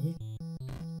me.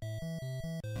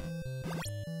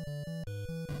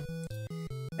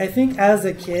 I think as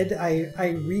a kid, I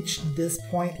reached this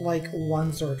point like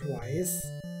once or twice.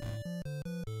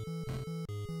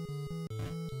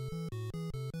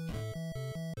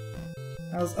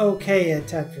 I was okay at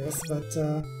Tetris, but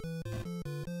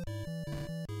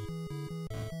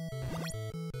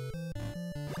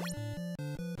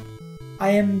I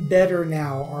am better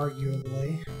now,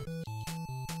 arguably.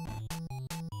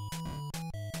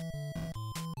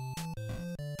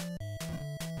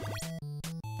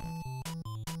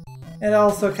 It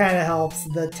also kind of helps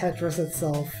that Tetris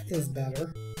itself is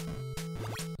better.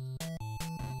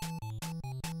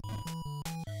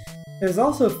 There's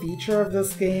also a feature of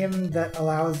this game that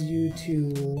allows you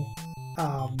to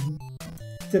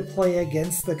play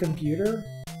against the computer.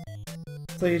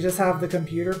 So you just have the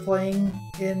computer playing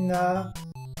in,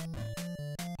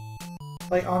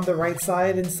 like on the right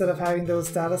side instead of having those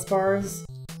status bars.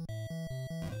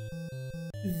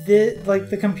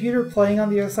 The computer playing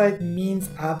on the other side means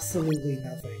absolutely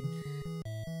nothing.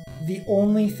 The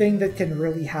only thing that can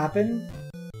really happen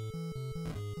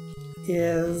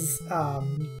is,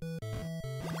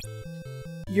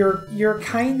 you're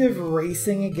kind of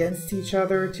racing against each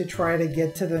other to try to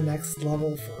get to the next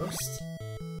level first.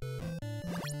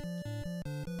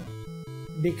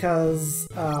 Because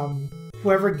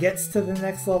whoever gets to the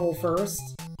next level first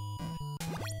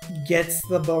gets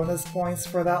the bonus points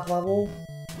for that level.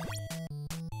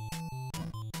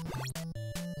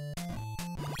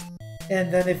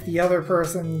 And then if the other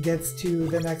person gets to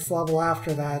the next level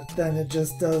after that, then it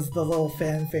just does the little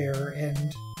fanfare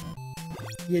and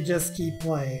you just keep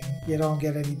playing. You don't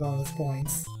get any bonus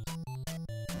points.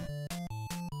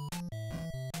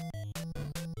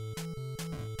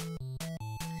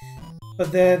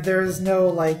 But there's no,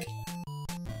 like...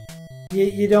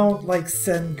 You don't, like,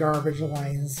 send garbage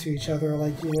lines to each other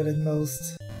like you would in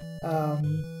most...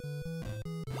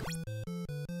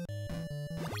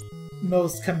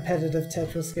 most competitive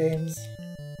Tetris games.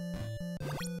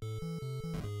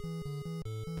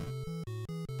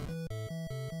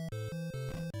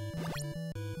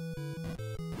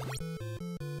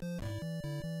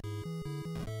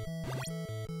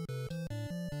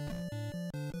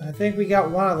 I think we got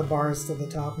one of the bars to the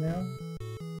top now.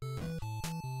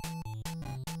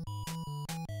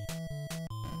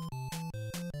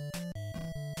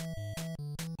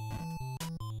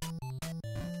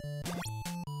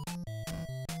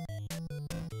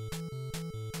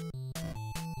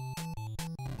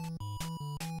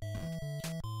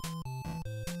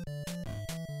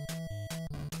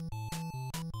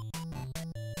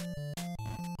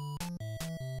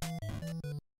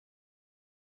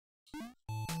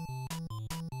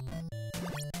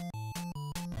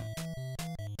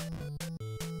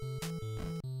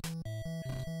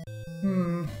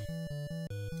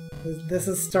 This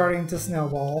is starting to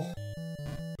snowball.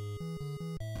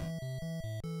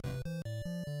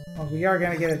 Well, we are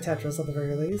gonna get a Tetris at the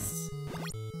very least.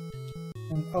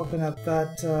 And open up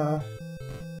that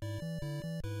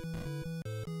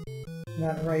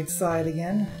that right side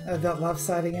again, that left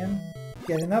side again.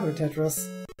 Get another Tetris.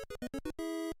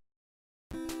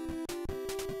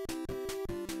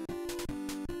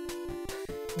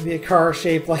 Be a car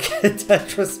shaped like a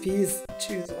Tetris piece.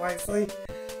 Choose wisely.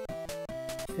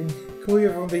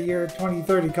 Kuya from the year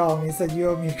 2030 called me and said you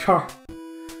owe me a car.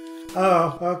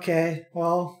 Oh, okay.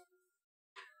 Well,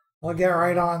 I'll get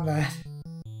right on that.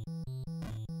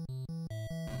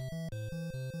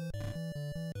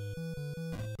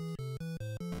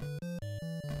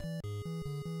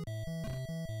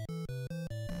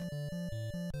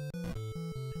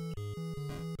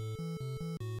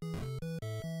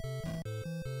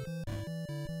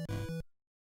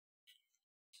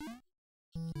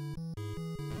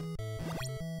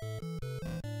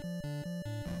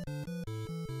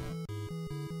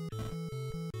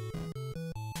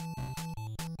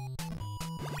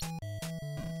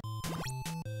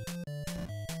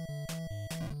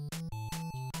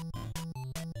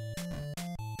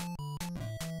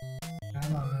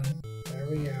 Come on. There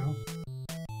we go.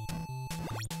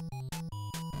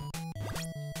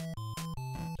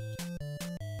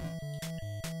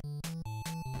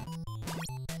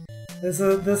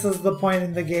 This is the point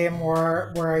in the game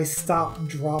where I stop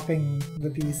dropping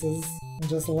the pieces and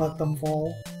just let them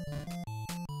fall.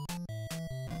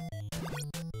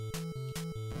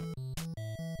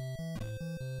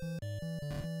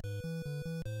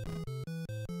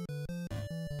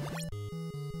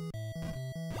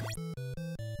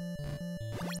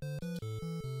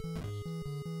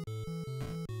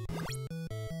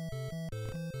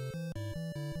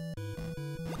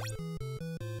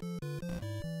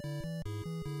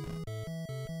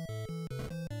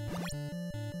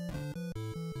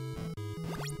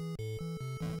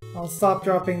 I'll stop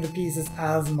dropping the pieces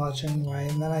as much anyway,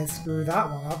 and then I screw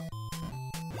that one up.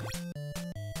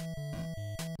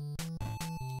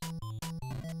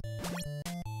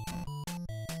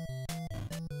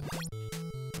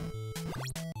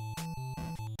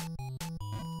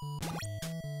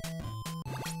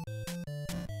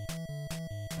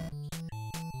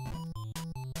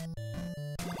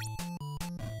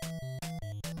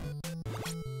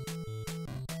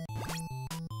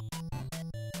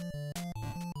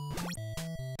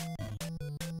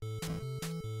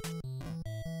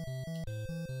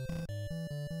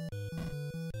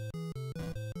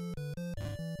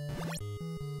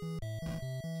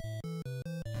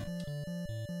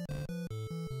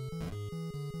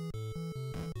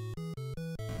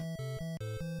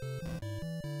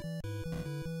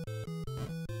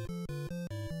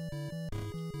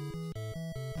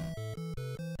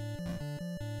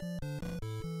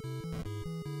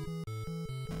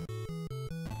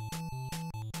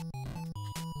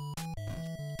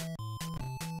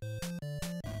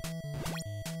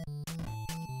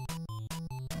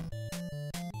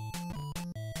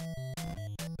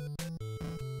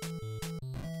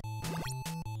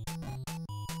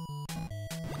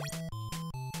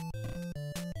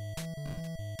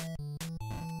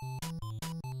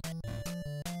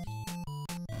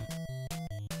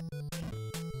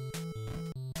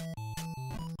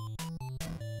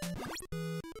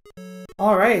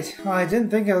 Alright, well, I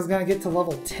didn't think I was gonna get to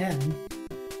level 10.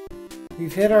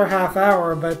 We've hit our half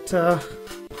hour, but I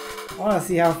wanna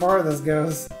see how far this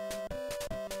goes.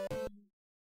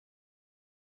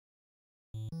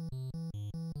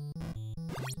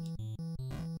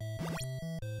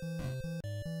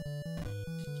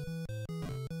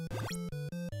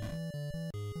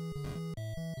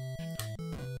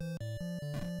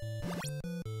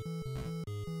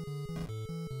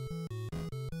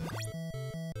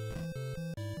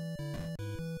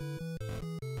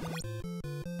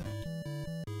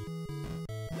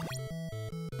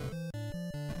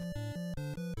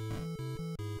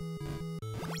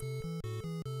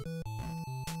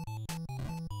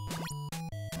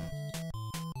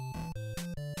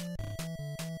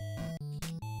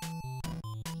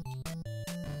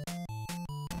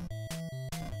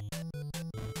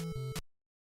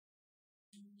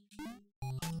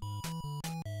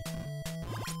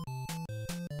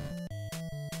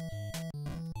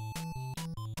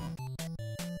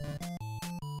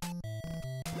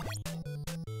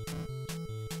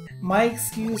 My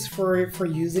excuse for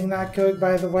using that code,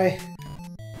 by the way,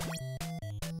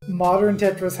 modern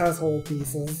Tetris has whole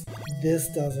pieces. This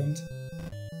doesn't.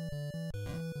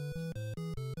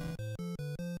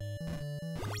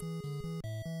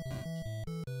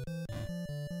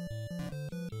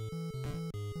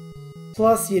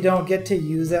 Plus, you don't get to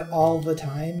use it all the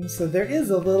time, so there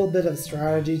is a little bit of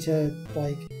strategy to,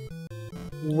 like,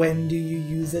 when do you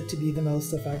use it to be the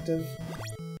most effective.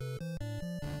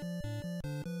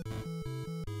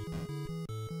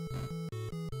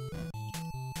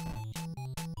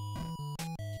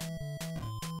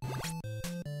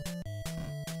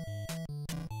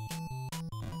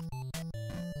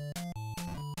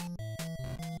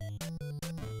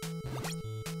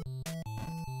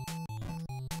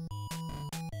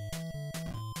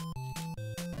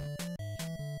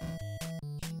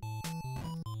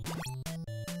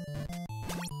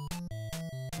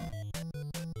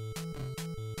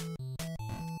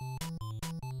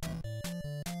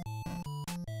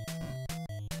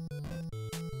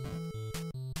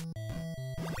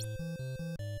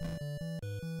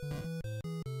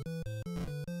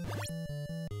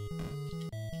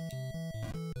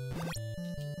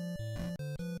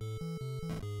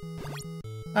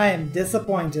 I am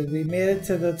disappointed. We made it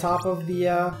to the top of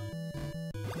the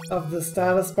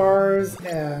status bars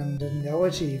and no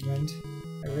achievement.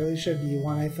 There really should be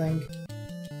one, I think.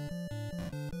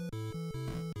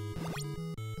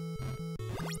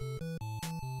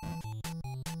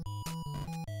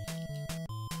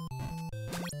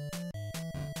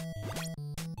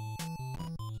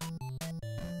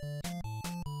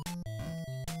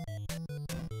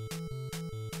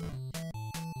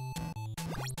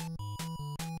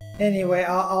 Anyway,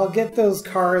 I'll get those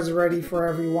cars ready for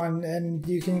everyone, and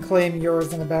you can claim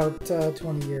yours in about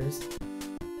 20 years.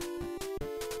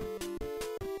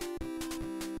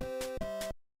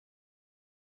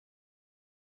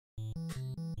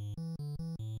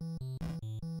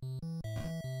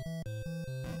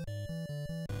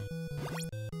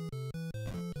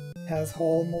 Has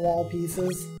hole-in-the-wall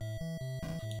pieces.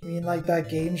 You mean like that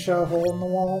game show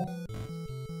Hole-in-the-Wall?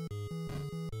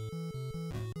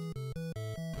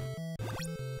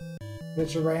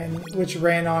 Which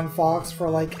ran on Fox for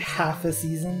like half a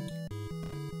season.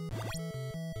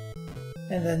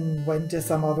 And then went to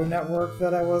some other network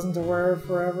that I wasn't aware of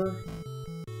forever.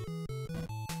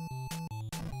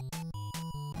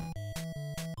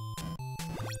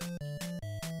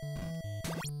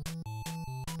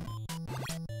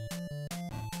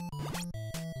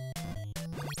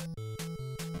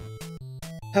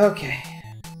 Okay.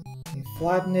 We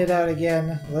flatten it out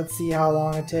again. Let's see how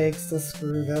long it takes to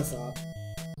screw this up.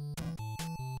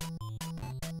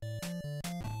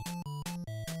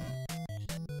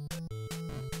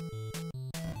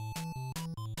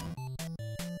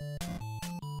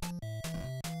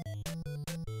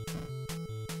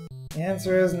 The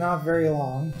answer is not very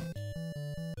long.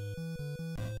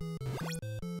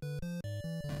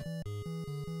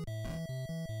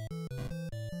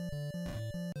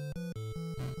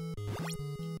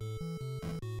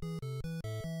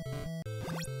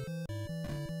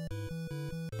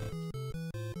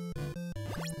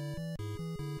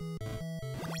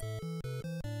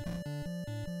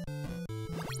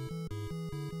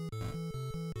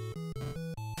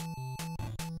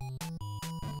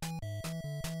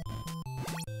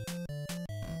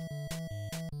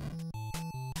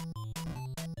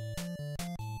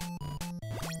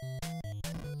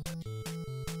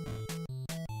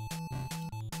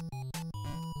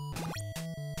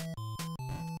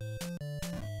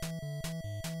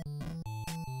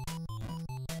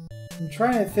 I'm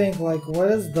trying to think, like, what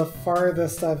is the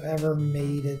farthest I've ever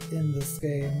made it in this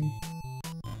game?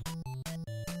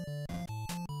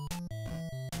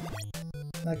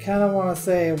 I kind of want to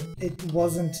say it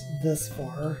wasn't this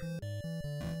far.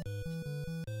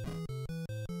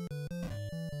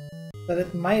 But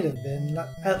it might have been,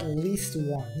 at least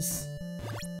once.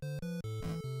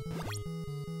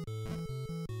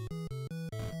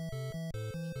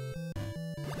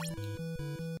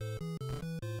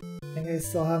 I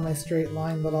still have my straight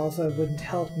line, but also it wouldn't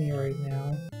help me right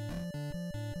now.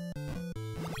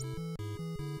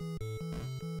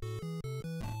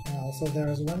 And also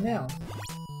there's one now.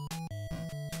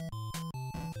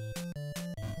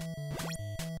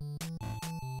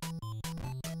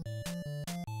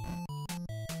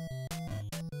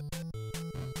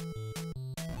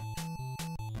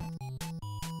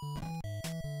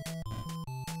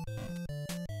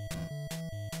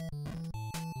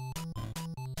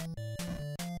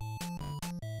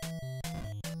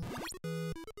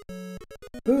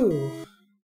 Ooh.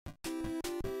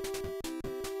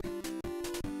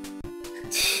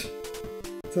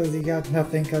 Says you got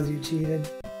nothing because you cheated.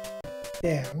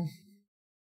 Damn.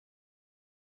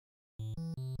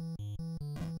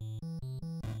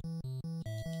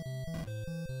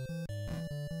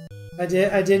 I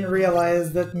didn't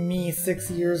realize that me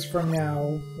 6 years from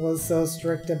now was so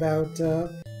strict about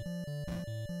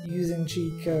using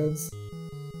cheat codes.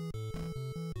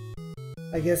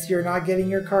 I guess you're not getting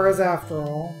your cars after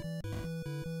all.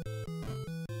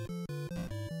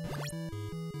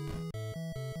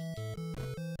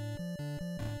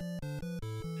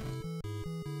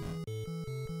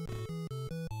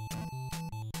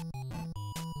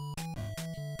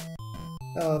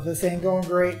 Oh, this ain't going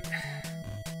great.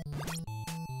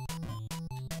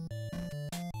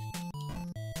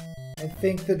 I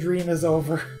think the dream is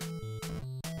over.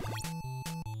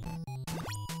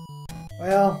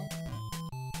 Well...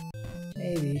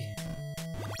 maybe.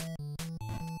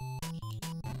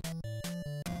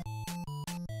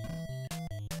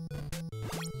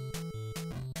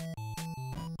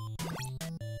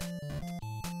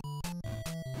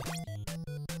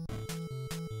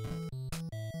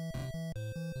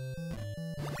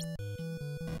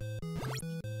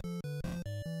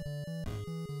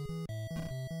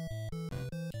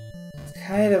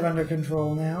 kind of under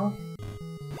control now.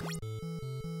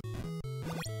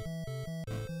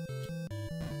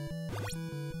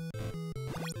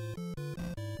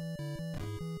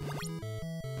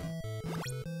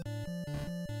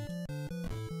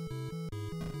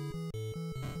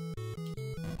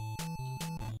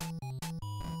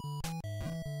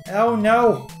 Oh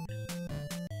no!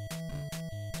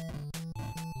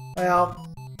 Well...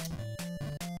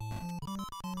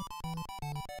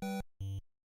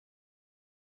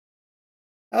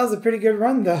 that was a pretty good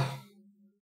run, though.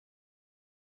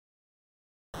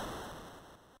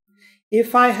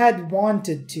 If I had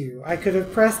wanted to, I could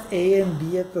have pressed A and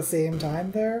B at the same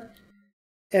time there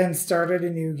and started a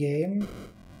new game,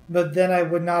 but then I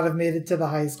would not have made it to the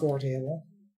high score table.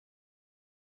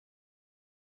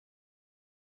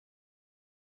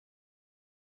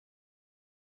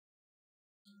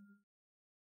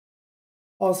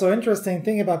 Also, interesting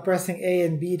thing about pressing A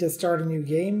and B to start a new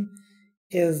game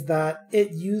is that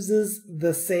it uses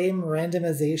the same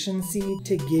randomization seed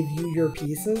to give you your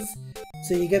pieces,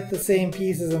 so you get the same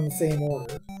pieces in the same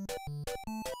order.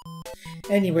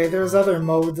 Anyway, there's other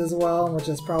modes as well, which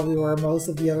is probably where most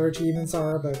of the other achievements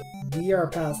are, but we are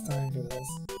past time for this.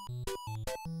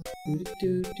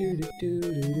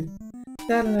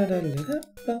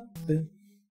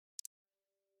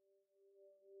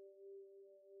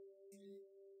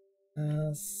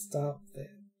 Stop there.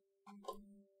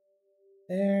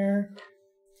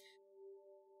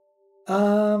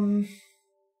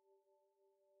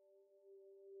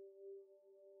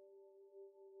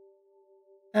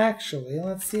 Actually,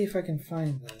 let's see if I can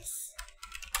find this.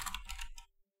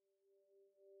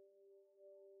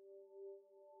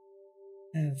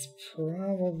 And it's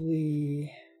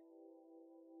probably...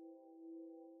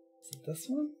 is it this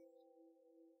one?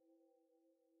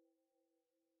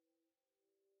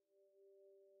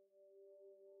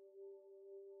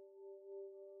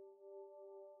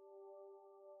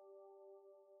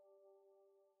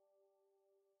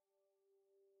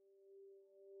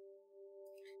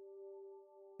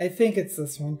 I think it's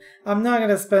this one. I'm not going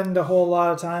to spend a whole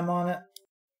lot of time on it,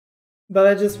 but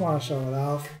I just want to show it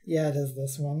off. Yeah, it is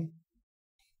this one.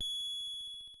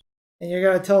 And you're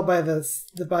going to tell by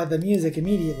the music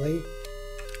immediately.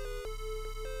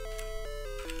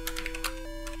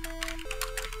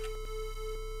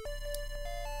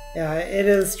 Yeah, it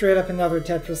is straight up another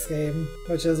Tetris game,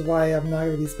 which is why I'm not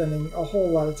going to be spending a whole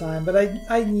lot of time, but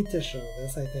I need to show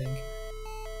this, I think.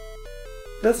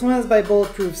 This one is by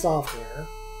Bulletproof software.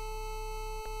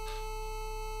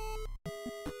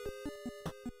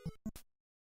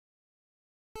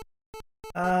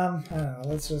 I don't know,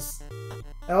 let's just...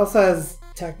 it also has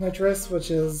Tetris,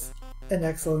 which is an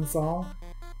excellent song.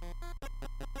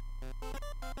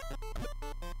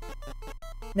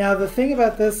 Now, the thing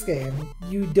about this game,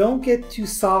 you don't get to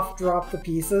soft drop the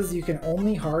pieces, you can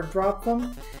only hard drop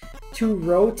them. To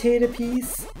rotate a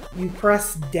piece, you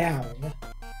press down.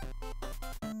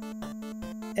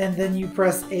 And then you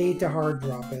press A to hard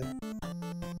drop it.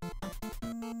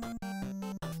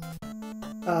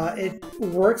 It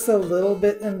works a little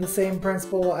bit in the same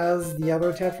principle as the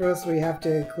other Tetris, where you have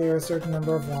to clear a certain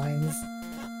number of lines.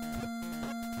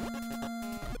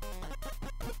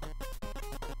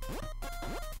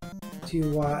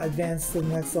 To advance to the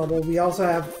next level. We also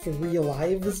have 3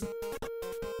 lives.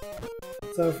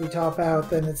 So if we top out,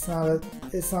 then it's not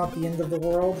the end of the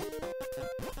world.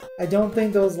 I don't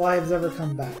think those lives ever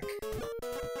come back.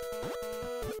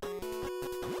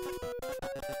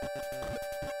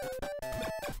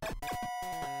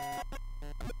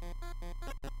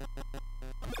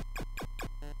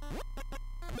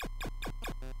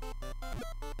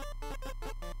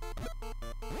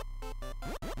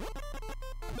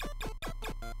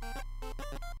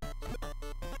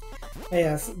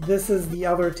 Yes, this is the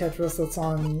other Tetris that's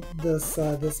on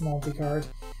this multi-card.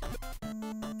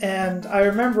 And I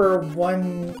remember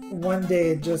one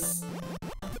day just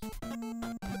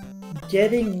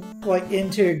getting like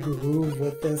into a groove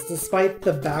with this, despite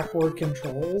the backward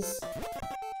controls.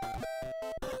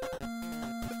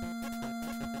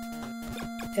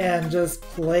 And just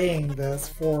playing this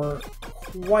for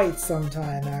quite some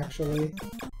time, actually.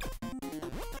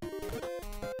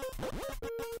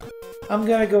 I'm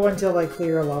gonna go until I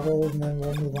clear a level, and then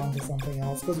we'll move on to something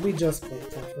else, because we just played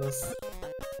Tetris.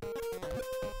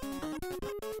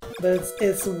 But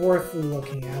it's worth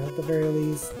looking at the very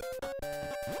least.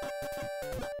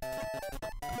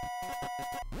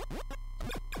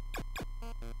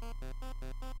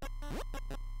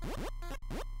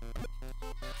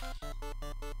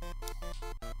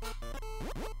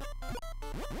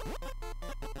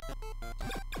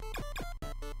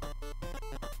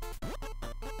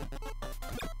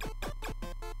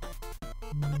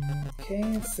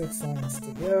 Okay, 6 lines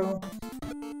to go.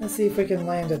 Let's see if we can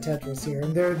land a Tetris here.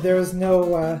 And there's no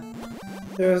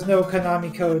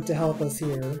Konami code to help us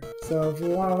here. So if we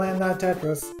want to land that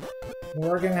Tetris,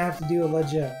 we're gonna have to do it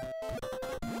legit.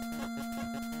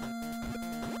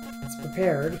 It's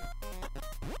prepared.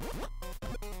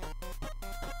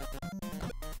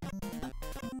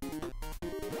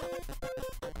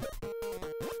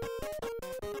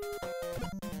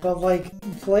 But like,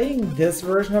 playing this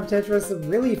version of Tetris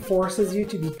really forces you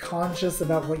to be conscious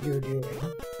about what you're doing.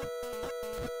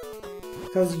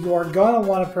 Because you are gonna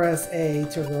want to press A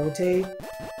to rotate,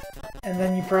 and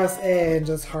then you press A and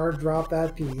just hard drop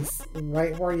that piece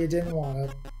right where you didn't want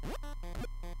it.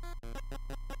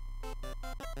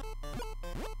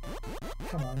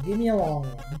 Come on, give me a long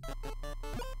one.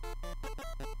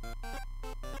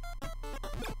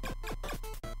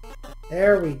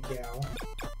 There we go.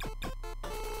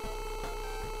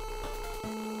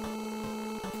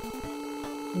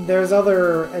 There's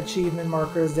other achievement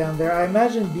markers down there. I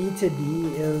imagine B to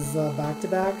B is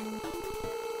back-to-back.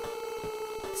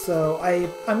 So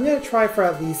I'm going to try for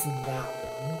at least that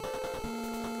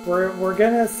one. We're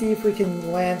going to see if we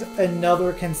can land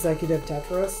another consecutive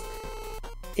Tetris.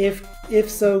 If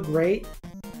so, great.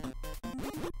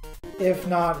 If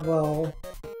not, well...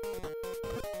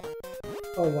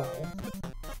 oh well.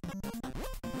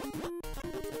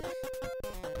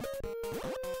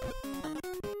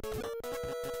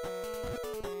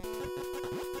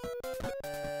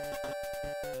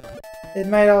 It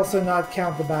might also not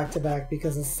count the back-to-back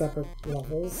because it's separate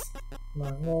levels.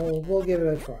 But we'll give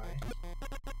it a try.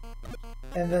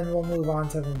 And then we'll move on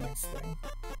to the next thing.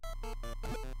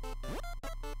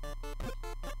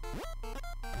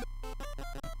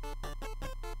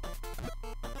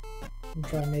 I'm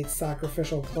trying to make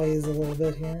sacrificial plays a little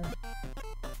bit here.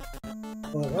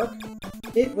 Will it work?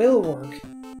 It will work!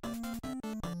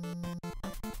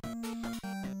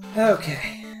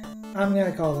 Okay. I'm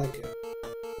gonna call that good.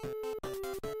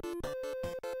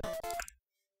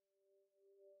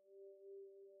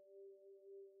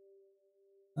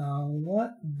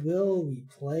 What will we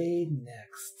play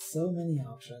next? So many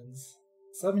options.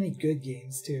 So many good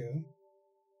games, too.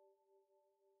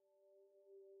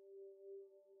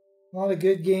 A lot of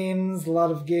good games, a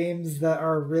lot of games that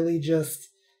are really just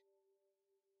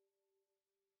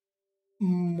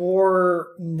more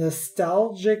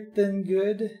nostalgic than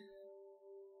good.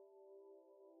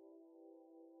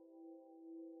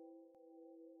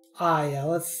 Ah, yeah,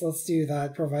 let's do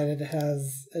that, provided it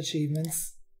has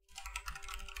achievements.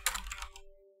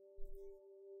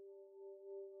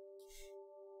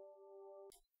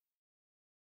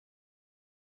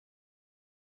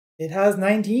 It has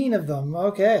 19 of them,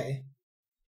 okay.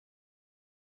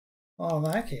 Well, in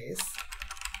that case...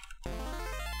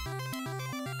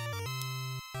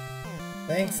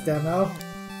 thanks, demo,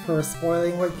 for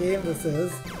spoiling what game this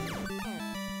is.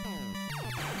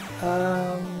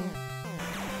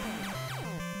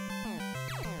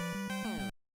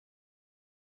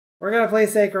 We're gonna play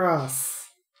Seicross.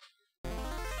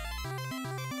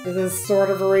 This is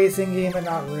sort of a racing game, but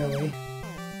not really.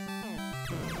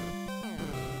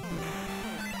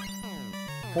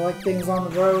 Collect things on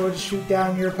the road, shoot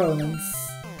down your opponents.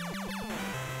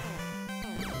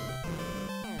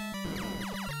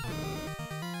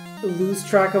 Lose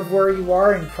track of where you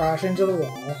are and crash into the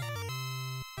wall.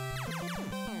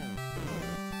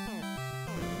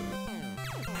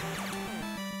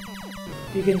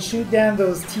 You can shoot down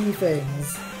those T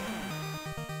things.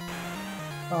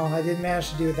 Oh, I didn't manage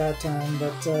to do it that time,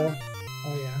 but, oh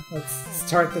yeah, let's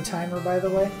start the timer, by the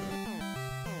way.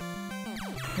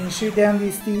 When you shoot down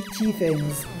these T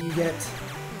things, you get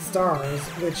stars,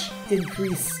 which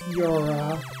increase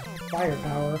your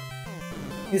firepower.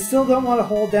 You still don't want to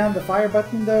hold down the fire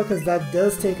button, though, because that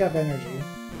does take up energy.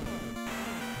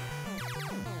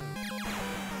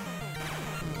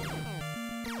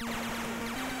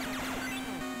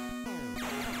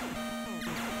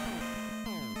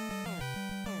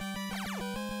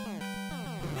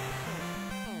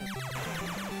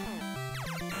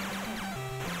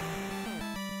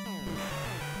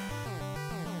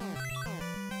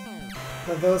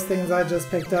 But those things I just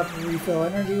picked up refill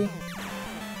energy.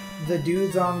 The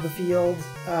dudes on the field,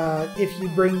 if you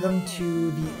bring them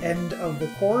to the end of the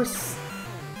course,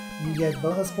 you get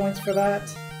bonus points for that.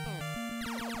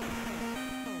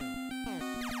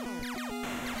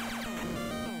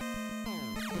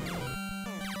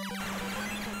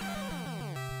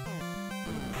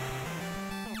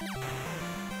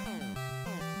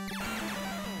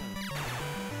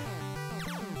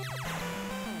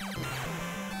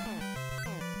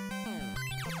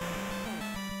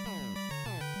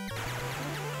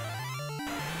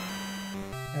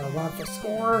 Gotta run for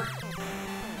score.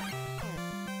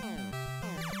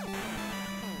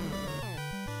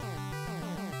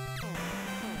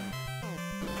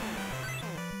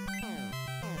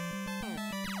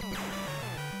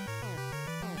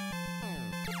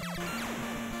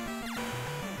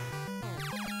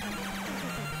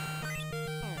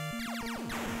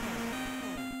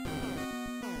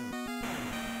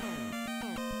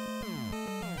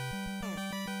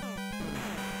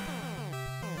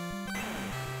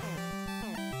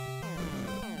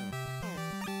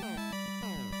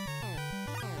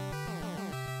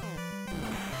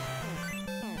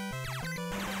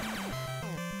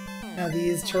 Now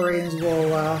these terrains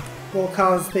will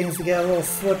cause things to get a little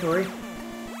slippery.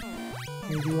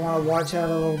 Maybe you want to watch out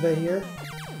a little bit here.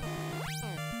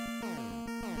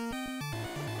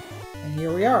 And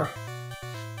here we are.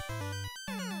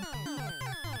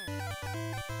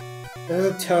 There's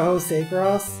a Toho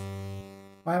Seicross.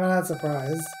 Why am I not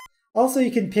surprised? Also,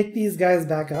 you can pick these guys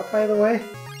back up, by the way.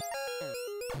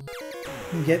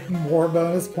 And get more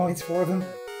bonus points for them.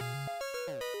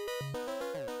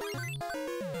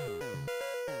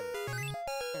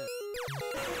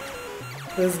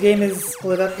 This game is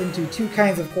split up into two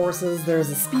kinds of courses. There's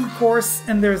a speed course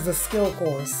and there's the skill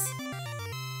course.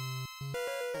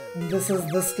 And this is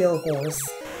the skill course.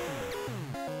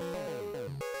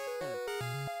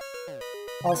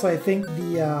 Also, I think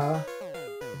the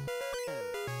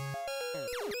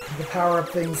power-up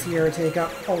things here take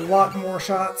up a lot more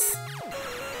shots.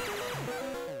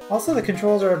 Also, the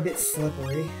controls are a bit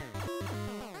slippery.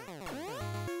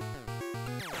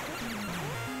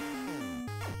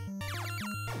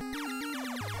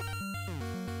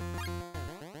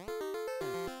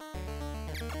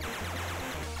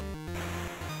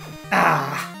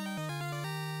 Ah!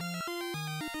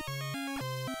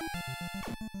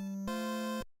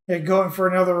 You're going for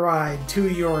another ride to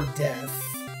your death.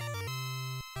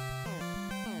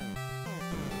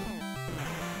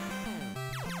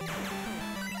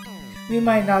 We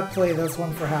might not play this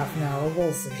one for half an hour,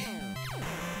 we'll see.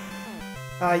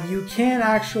 You can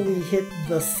actually hit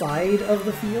the side of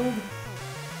the field,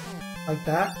 like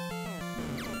that.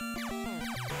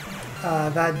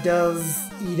 That does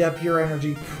eat up your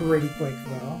energy pretty quick,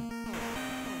 though.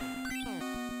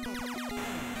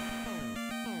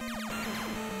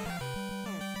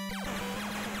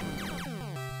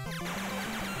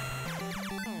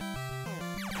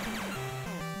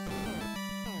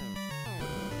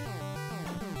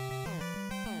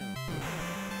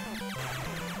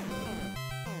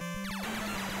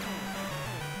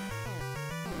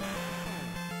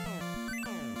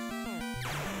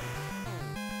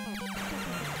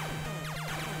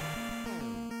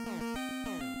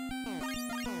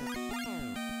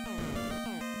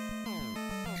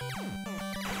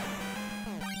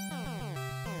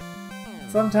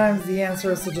 Sometimes the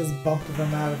answer is to just bump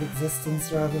them out of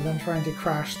existence rather than trying to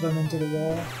crash them into the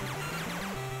wall.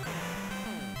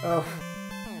 Oh.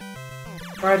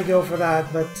 Tried to go for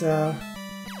that, but that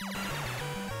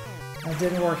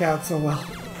didn't work out so well.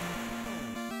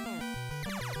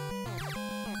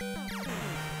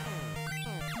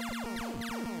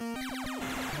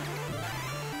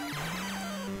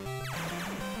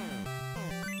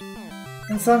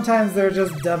 And sometimes they're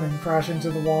just dumb and crash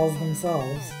into the walls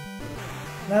themselves.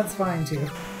 That's fine too.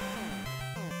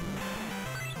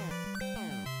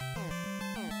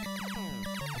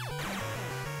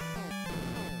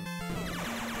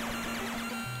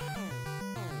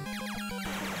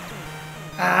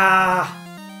 Ah!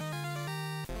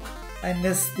 I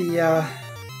missed the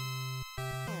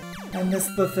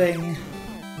thing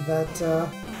that there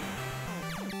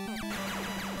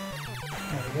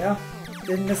we go.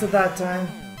 Didn't miss it that time.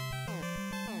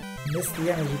 Missed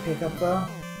the energy pickup though.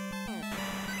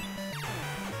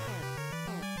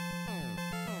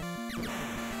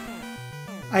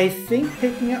 I think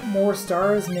picking up more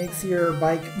stars makes your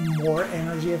bike more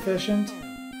energy efficient.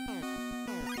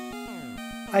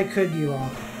 I could be wrong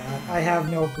on that. I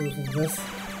have no proof of this.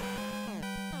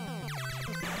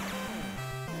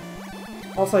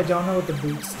 Also, I don't know what the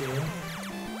boots do.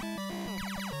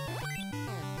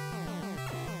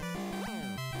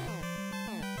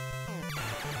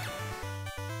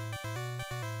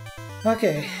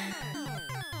 Okay.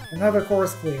 Another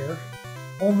course clear.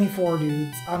 Only 4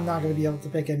 dudes. I'm not going to be able to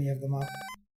pick any of them up.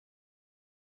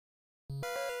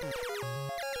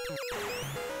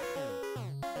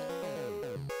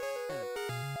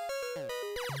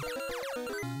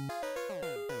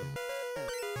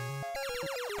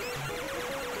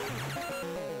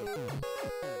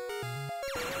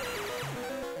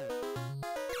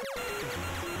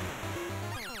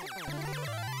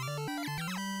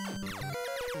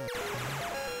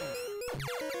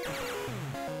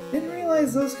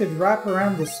 realize those could wrap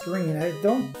around the screen. I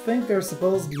don't think they're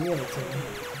supposed to be able to.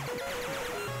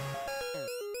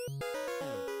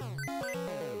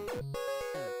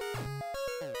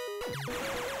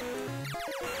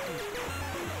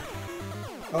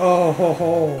 Oh ho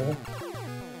ho!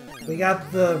 We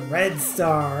got the red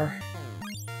star.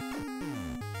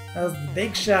 That was the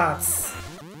big shots.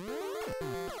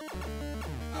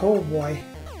 Oh boy.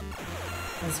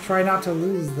 Let's try not to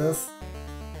lose this.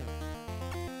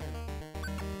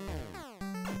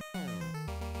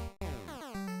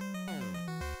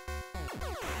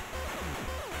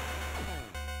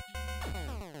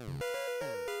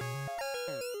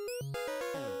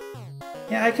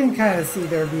 Yeah, I can kind of see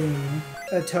there being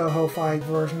a Toho-fied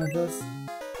version of this.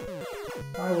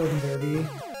 Why wouldn't there be?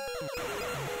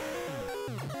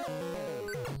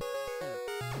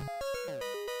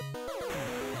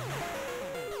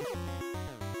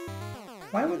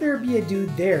 Why would there be a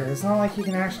dude there? It's not like you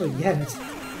can actually get it.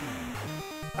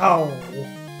 Oh.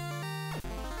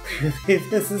 Really?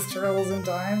 This is Turtles in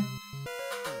Time?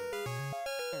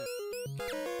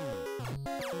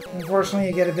 Unfortunately,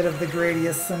 you get a bit of the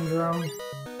Gradius syndrome.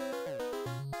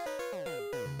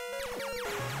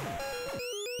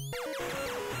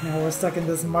 Now we're stuck in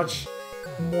this much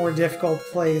more difficult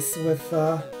place with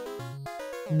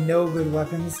no good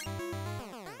weapons.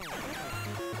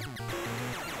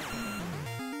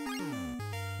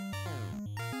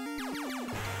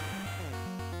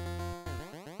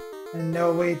 And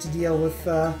no way to deal with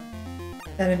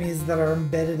enemies that are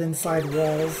embedded inside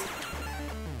walls.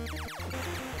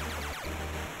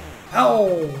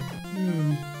 Oh!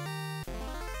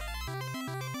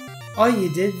 Oh,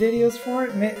 you did videos for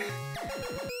it?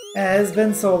 It's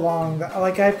been so long.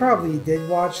 Like, I probably did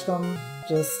watch them,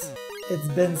 just... It's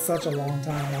been such a long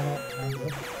time, I don't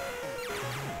remember.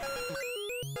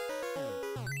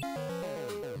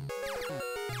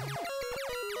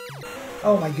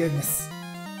 Oh my goodness.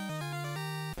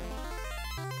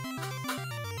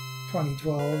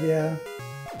 2012, yeah.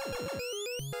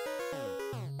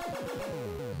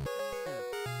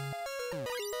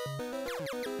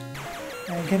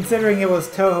 And considering it was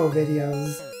Toho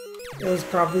videos, it was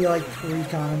probably like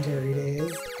pre-commentary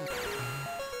days.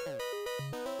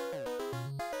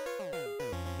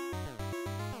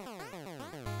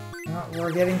 Oh,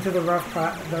 we're getting to the rough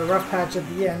patch at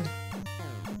the end.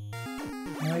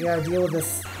 Now we gotta deal with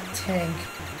this tank.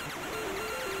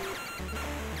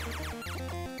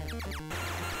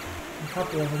 A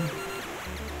couple of them.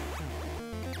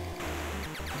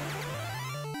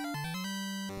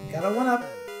 Got a 1-up.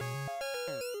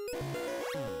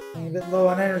 A bit low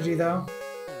on energy though.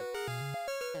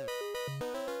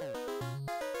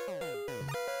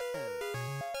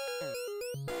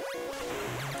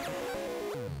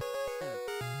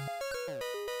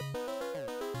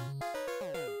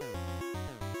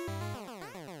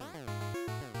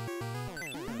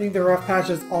 I think the rough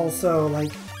patches also,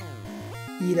 like,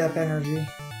 eat up energy.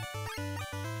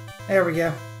 There we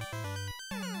go.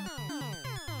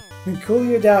 And cool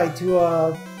your die to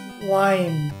a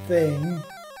line thing.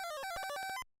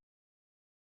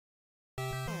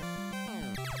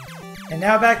 And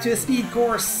now back to a speed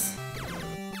course.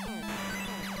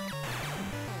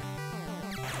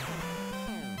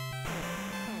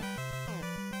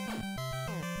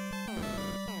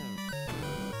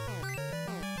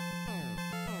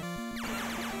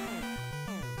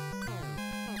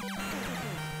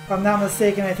 If I'm not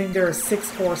mistaken, I think there are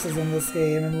 6 courses in this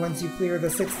game, and once you clear the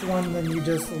 6th one, then you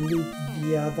just loop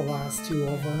the last 2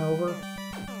 over and over.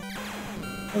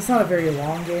 It's not a very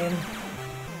long game.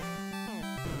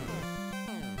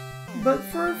 But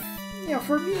for, you know,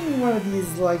 for being one of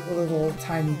these, like, little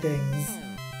tiny things,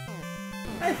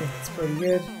 I think it's pretty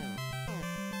good.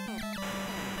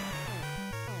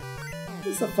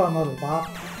 It's a fun little bop.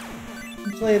 You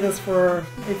can play this for,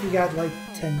 if you got, like,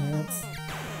 10 minutes,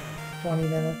 20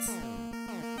 minutes.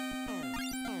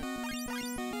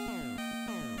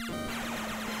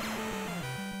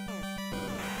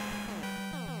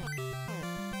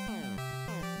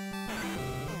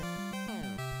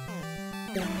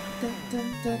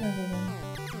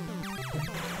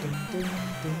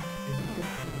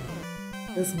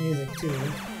 This music too.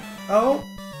 Oh,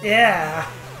 yeah!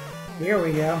 Here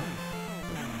we go.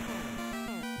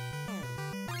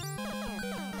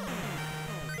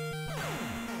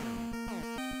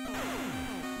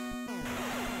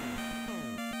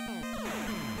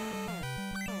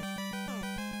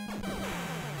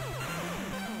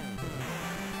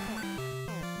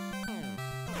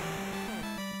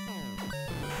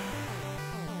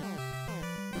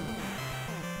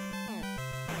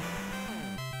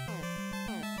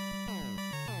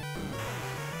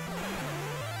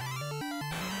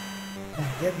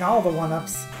 Getting all the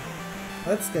one-ups.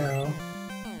 Let's go.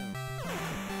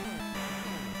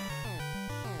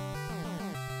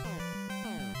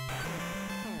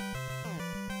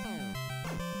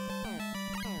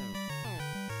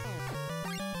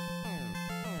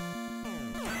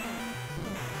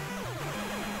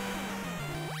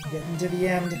 Getting to the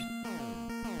end.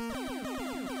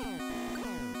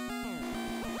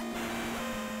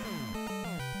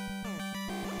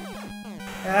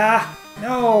 Ah,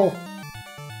 no!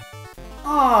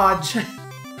 Aw,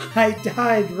 I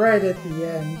died right at the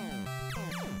end.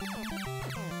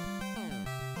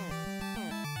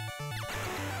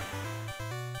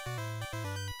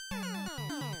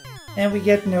 And we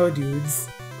get no dudes.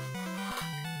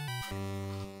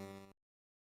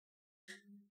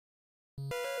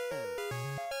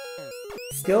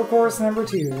 Skill course number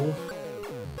 2.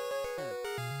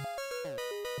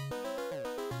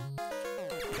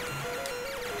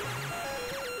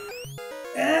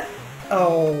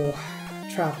 Oh,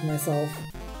 trapped myself.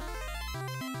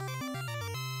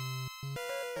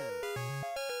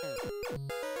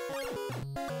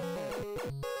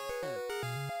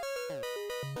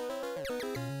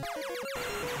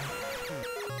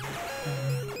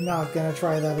 I'm not gonna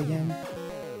try that again.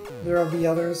 There'll be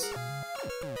others.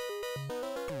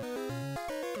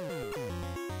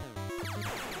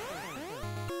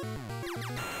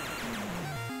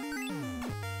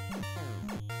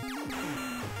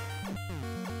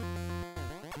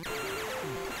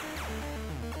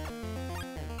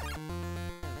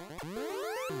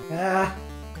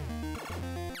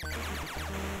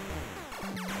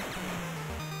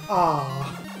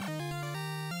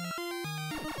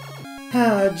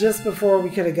 Just before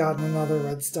we could have gotten another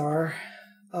red star.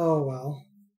 Oh well.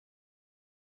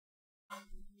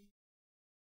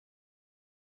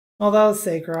 Well, that was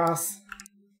Seicross.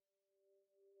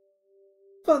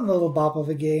 Fun little bop of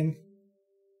a game.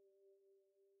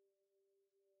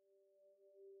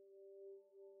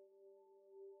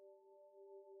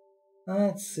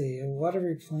 Let's see, what are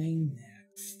we playing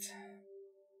next?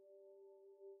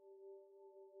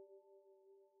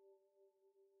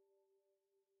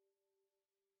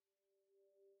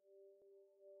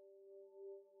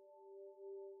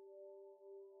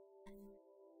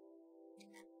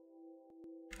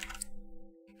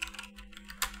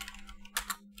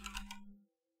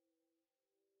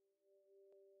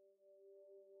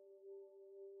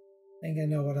 I think I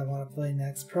know what I want to play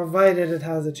next, provided it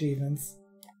has achievements.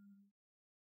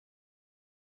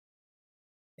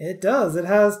 It does, it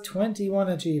has 21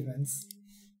 achievements.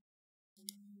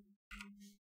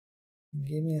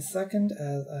 Give me a second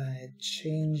as I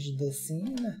change the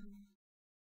scene.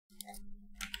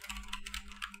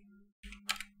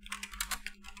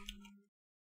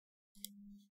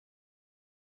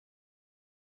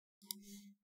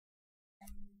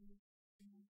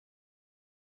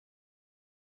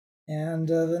 And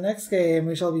the next game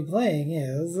we shall be playing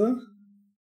is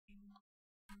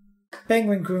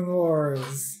Penguin-kun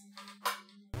Wars.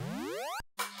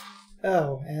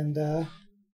 Oh, and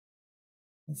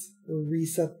let's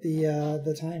reset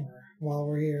the timer while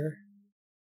we're here.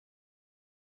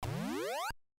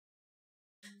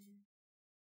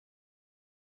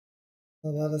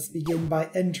 So let us begin by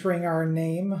entering our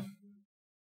name.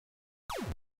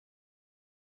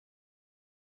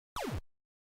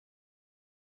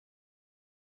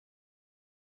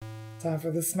 Time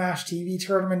for the Smash TV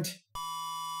tournament.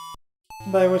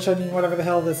 By which I mean whatever the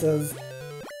hell this is.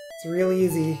 It's really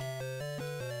easy.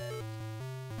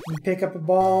 You pick up a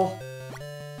ball,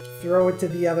 throw it to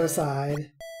the other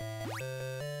side.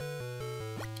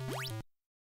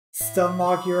 Stun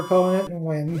lock your opponent and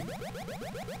win.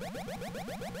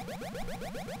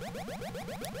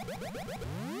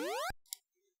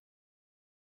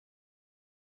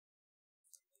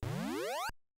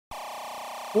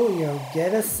 Julio,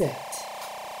 get a set.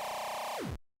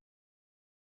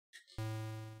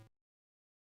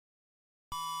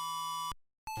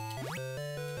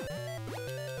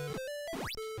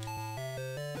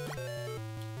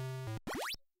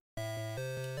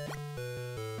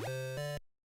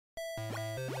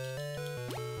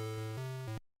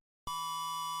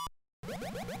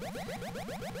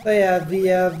 But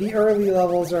yeah, the early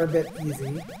levels are a bit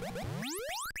easy.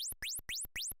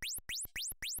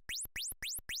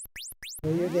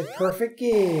 Coolio get perfect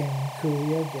game.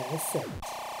 Coolio get a set.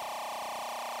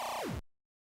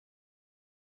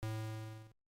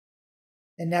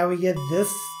 And now we get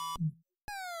this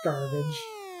garbage.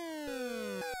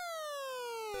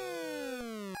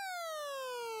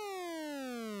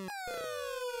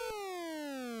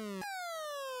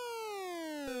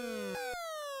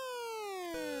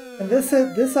 And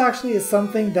this actually is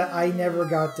something that I never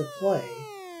got to play.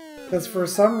 Because for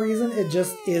some reason it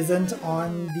just isn't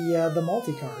on the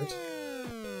multi-cart.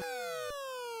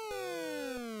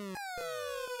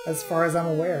 As far as I'm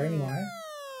aware, anyway.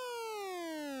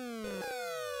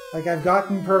 Like, I've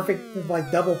gotten perfect,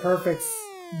 like, double perfects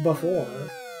before.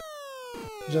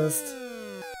 Just...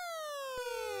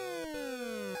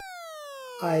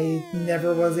 I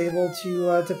never was able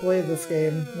to play this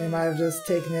game. They might have just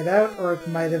taken it out, or it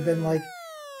might have been, like,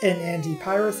 an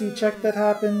anti-piracy check that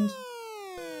happened.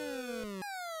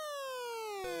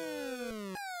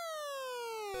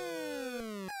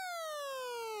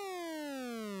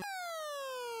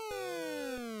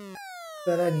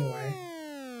 But anyway.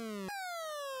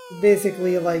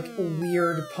 Basically, like,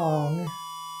 weird Pong.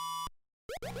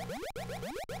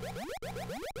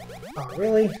 Oh,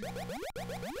 really?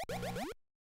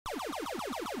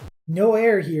 No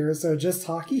air here, so just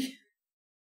hockey?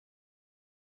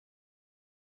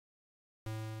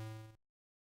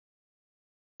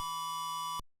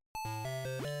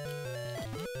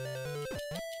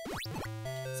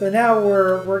 So now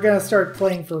we're gonna start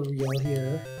playing for real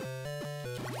here.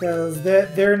 Because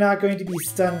they're not going to be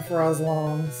stunned for as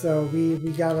long, so we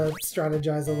gotta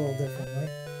strategize a little differently.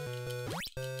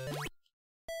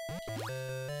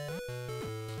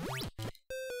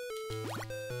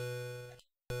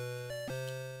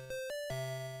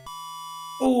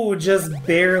 Oh, just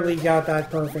barely got that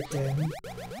perfect in.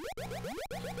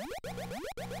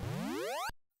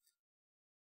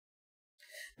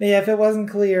 But yeah, if it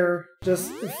wasn't clear,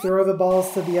 just throw the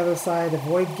balls to the other side,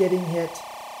 avoid getting hit.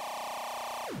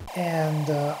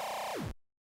 And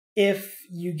if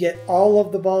you get all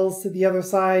of the balls to the other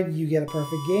side, you get a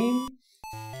perfect game.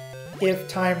 If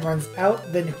time runs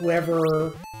out, then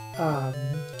whoever... oh,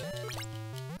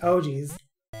 geez.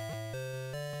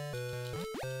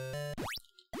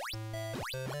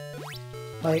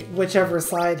 Like, whichever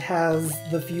side has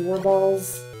the fewer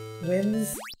balls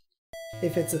wins.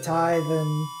 If it's a tie,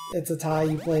 then it's a tie,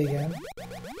 you play again.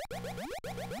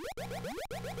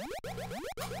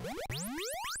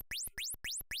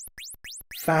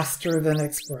 Faster than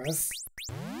Express.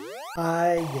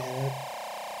 I get it.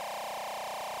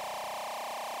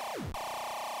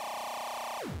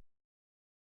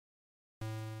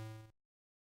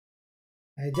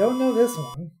 I don't know this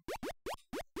one.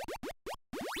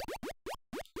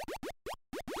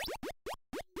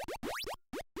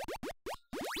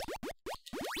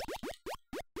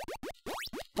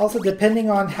 Also,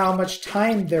 depending on how much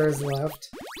time there is left,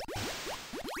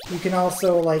 you can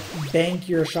also, like, bank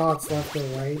your shots left or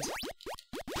right.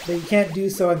 But you can't do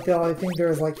so until I think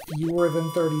there's, like, fewer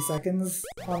than 30 seconds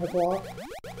on the clock.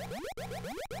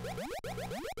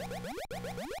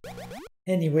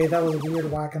 Anyway, that was a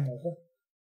weird whack-a-mole.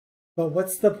 But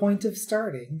what's the point of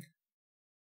starting?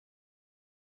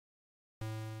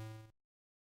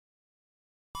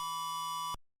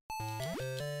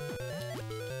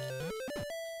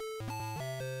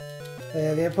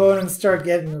 Yeah, the opponents start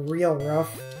getting real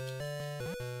rough.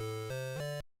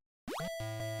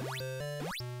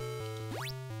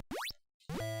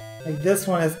 Like, this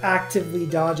one is actively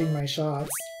dodging my shots.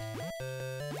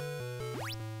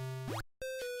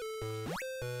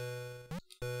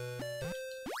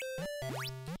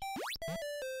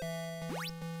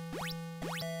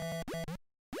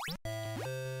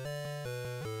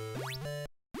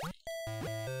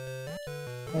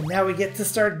 And now we get to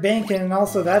start banking, and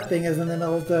also that thing is in the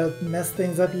middle to mess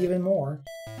things up even more.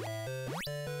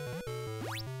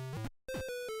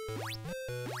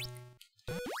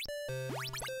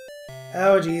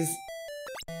 Oh, jeez.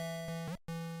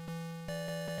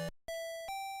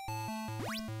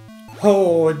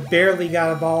 Oh, it barely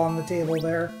got a ball on the table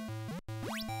there.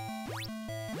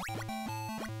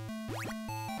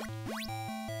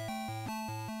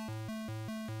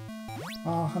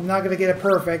 Oh, I'm not gonna get it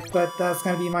perfect, but that's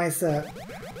gonna be my set.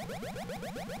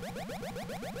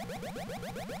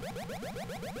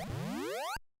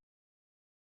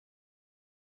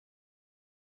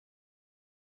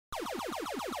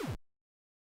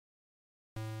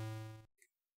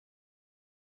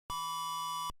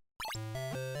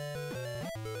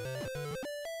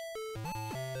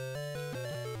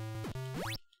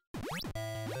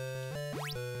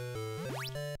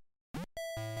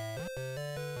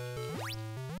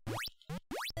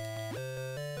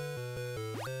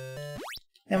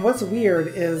 And what's weird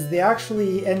is they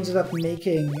actually ended up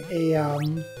making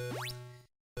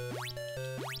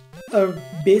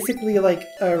basically like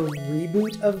a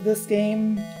reboot of this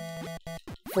game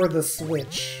for the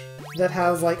Switch that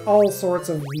has like all sorts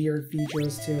of weird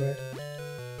features to it.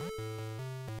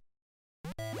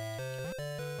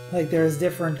 Like there's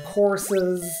different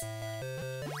courses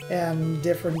and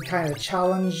different kind of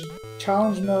challenge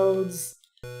challenge modes,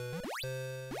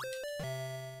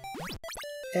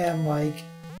 and like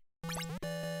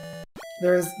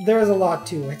there's a lot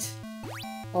to it.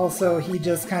 Also, he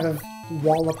just kind of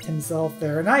walloped himself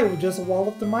there, and I just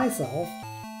walloped myself.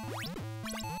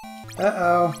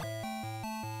 Uh-oh.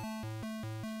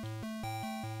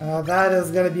 That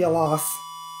is gonna be a loss.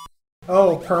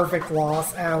 Oh, perfect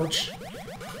loss. Ouch.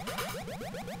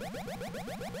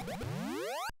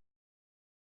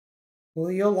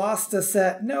 Julio lost a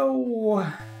set. No!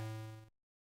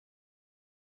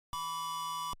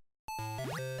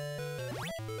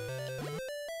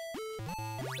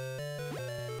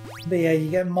 But yeah, you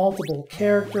get multiple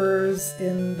characters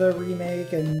in the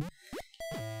remake, and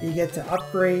you get to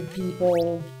upgrade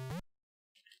people.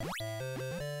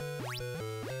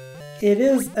 It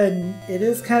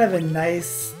is kind of a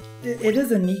nice... It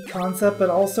is a neat concept, but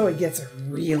also it gets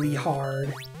really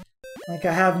hard. Like,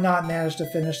 I have not managed to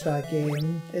finish that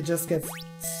game. It just gets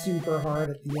super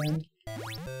hard at the end.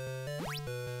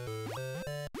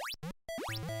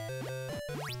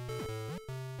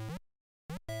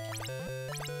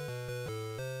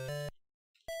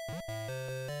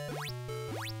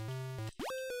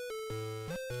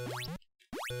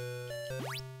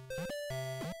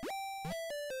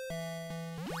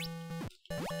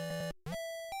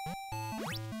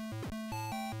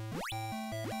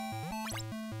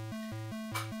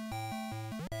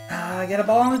 Get a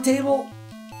ball on the table!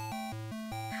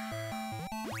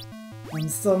 I'm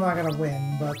still not gonna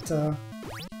win, but,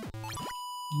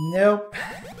 nope.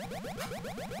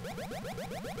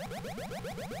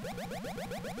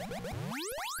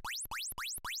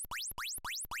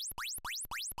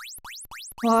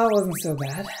 Well, that wasn't so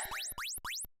bad.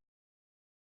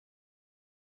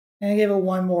 And I give it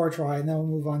one more try, and then we'll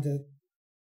move on to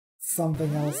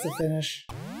something else to finish.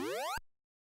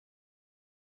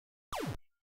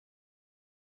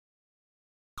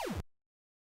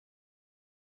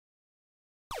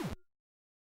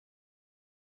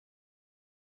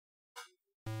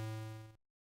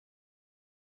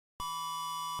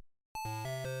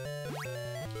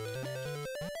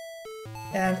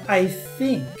 And I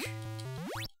think,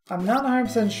 I'm not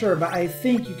 100% sure, but I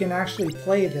think you can actually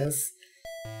play this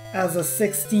as a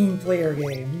 16-player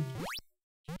game.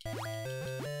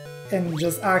 And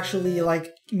just actually,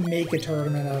 like, make a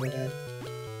tournament out of it.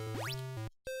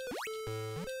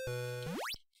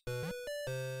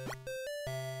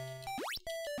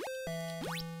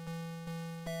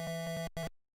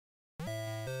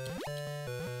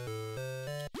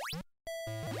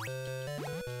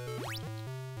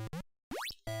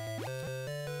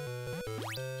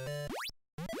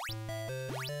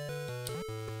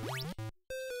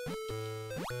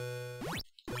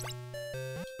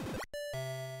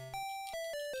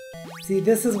 See,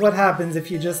 this is what happens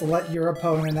if you just let your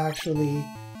opponent actually,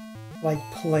 like,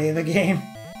 play the game.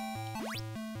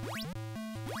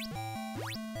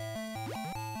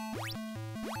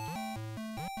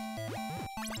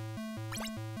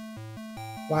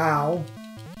 Wow.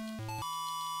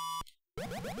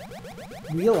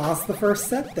 We lost the first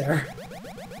set there.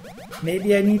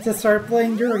 Maybe I need to start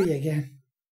playing dirty again.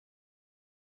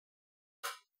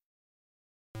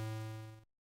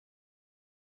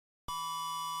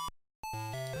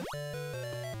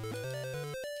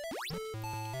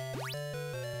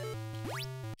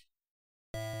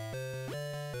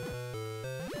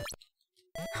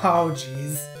 Oh,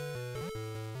 jeez.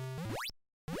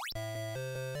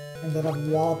 Ended up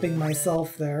walloping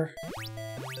myself there.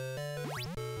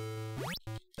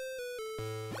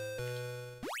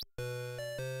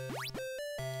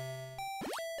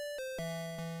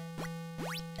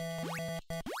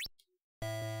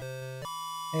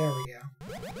 There we go.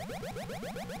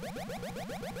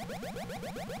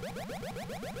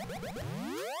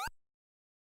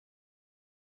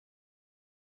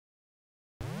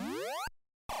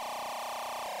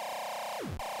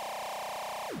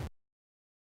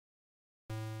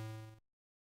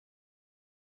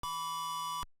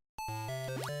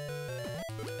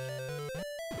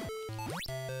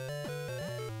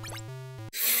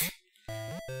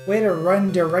 Way to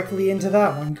run directly into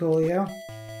that one, Coolio.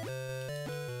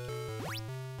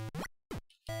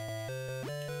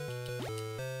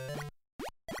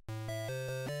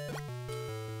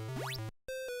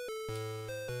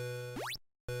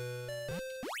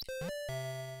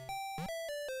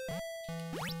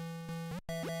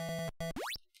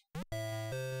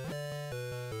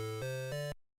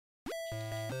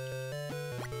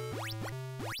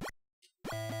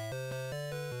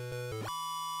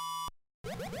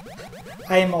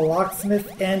 I am a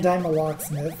locksmith and I'm a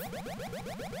locksmith.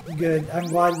 Good, I'm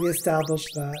glad we established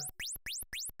that.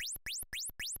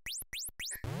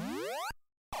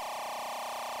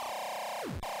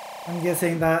 I'm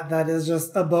guessing that is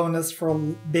just a bonus for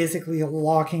basically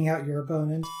locking out your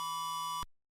opponent.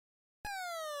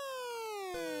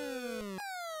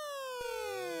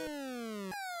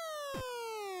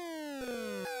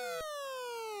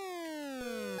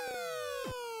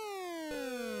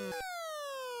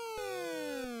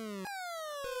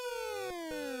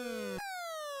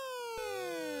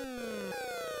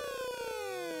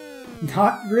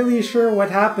 Not really sure what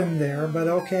happened there, but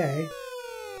okay.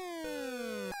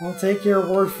 I'll take your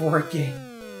word for it, game.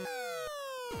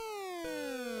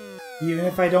 Even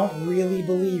if I don't really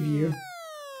believe you.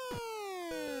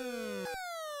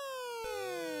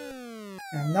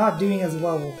 I'm not doing as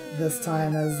well this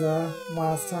time as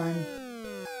last time.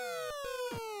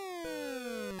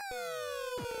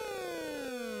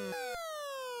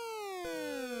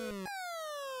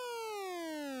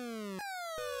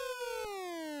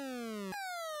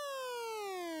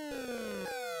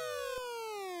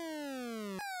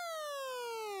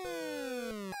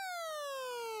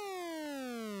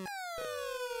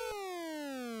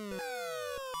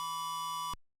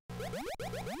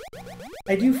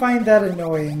 I do find that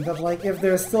annoying, that like if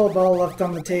there's still a ball left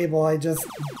on the table, I just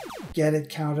get it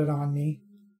counted on me.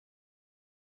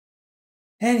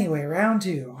 Anyway, round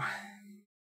 2.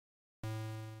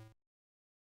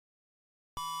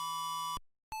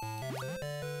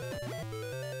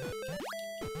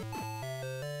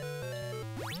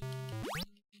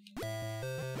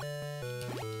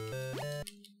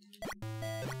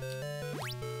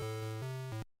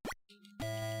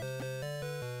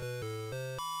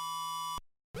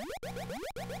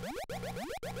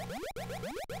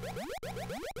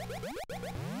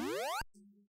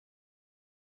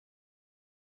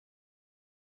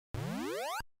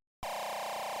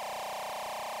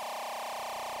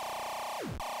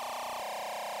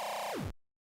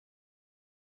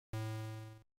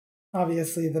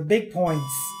 Obviously, the big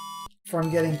points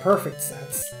from getting perfect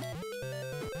sets.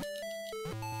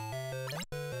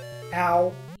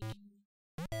 Ow.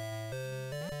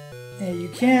 And you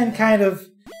can kind of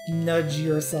nudge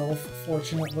yourself,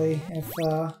 fortunately,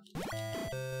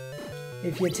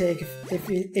 if you take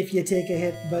a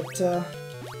hit, but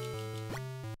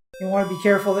you want to be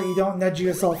careful that you don't nudge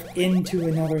yourself into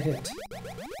another hit.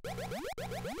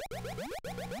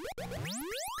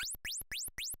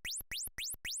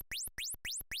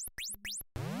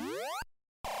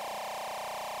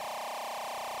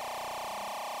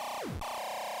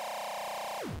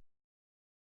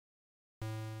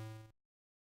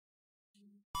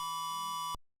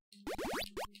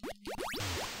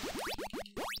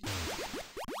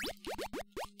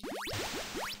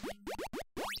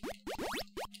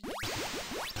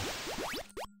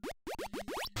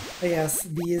 Yes,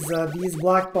 these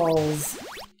black balls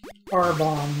are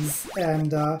bombs,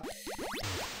 and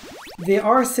they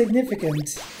are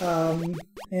significant.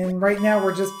 And right now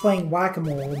we're just playing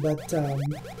whack-a-mole, but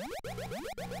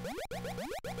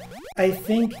I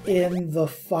think in the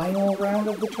final round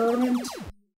of the tournament,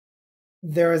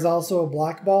 there is also a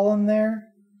black ball in there.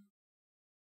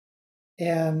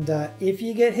 And if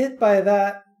you get hit by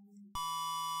that,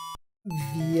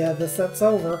 the set's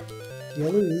over. You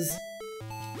lose.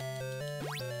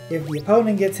 If the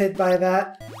opponent gets hit by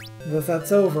that, the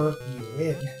set's over. You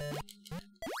win.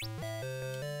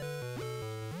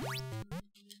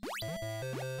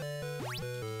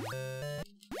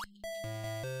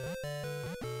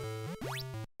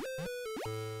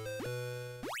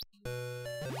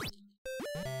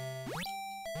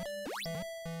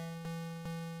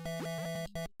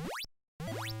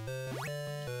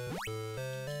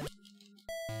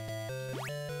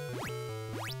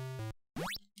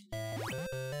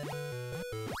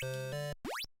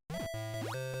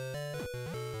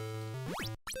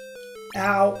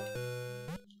 Ow.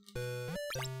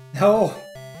 No.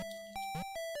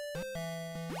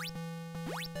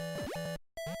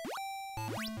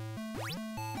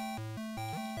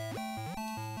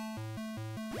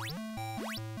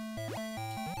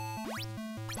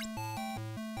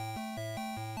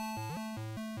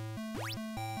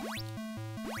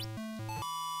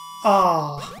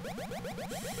 Ah.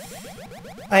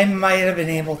 I might have been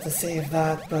able to save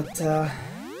that, but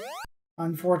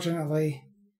unfortunately,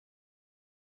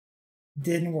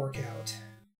 didn't work out.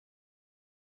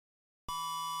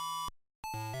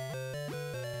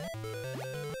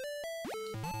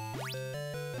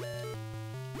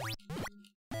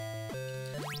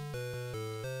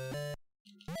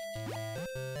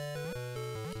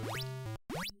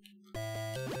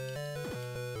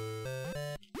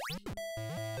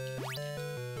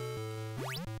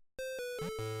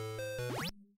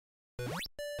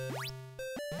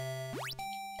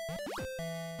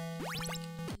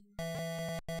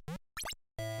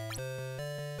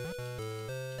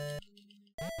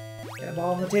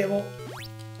 ball on the table.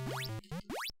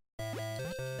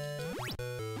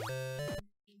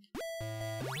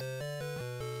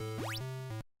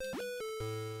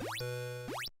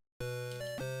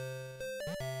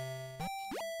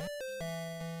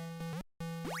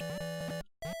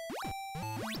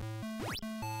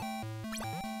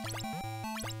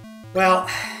 Well,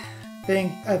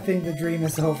 I think the dream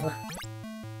is over.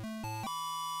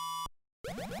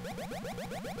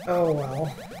 Oh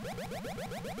well.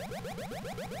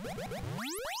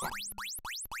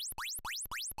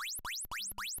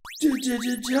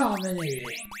 Dominating.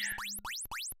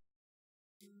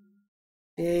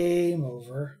 Game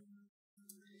over.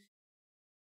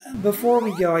 Before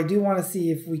we go, I do want to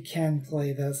see if we can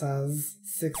play this as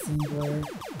 16 player.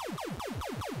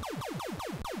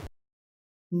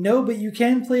 No, but you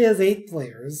can play as 8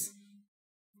 players.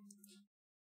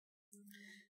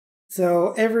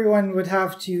 So everyone would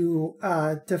have to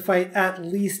fight at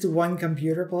least one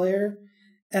computer player,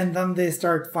 and then they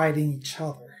start fighting each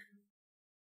other.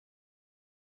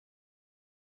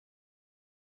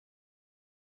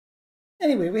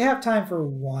 Anyway, we have time for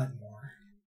one more.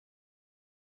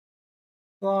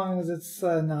 As long as it's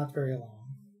not very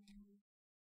long.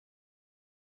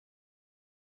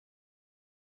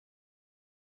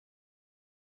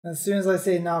 As soon as I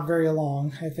say not very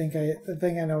long, I think I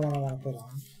know what I want to put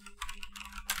on.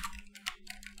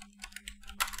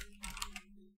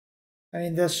 I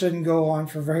mean, this shouldn't go on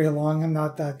for very long. I'm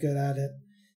not that good at it.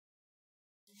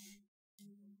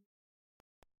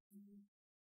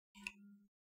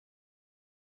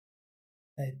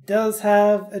 It does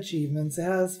have achievements. It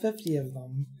has 50 of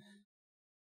them.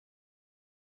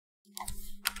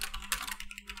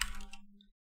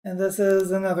 And this is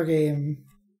another game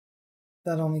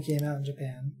that only came out in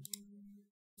Japan.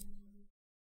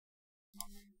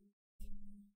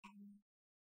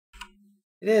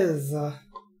 It is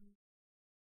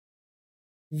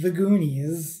the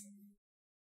Goonies.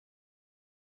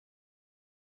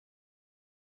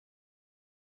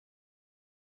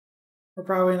 We're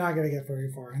probably not going to get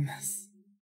very far in this.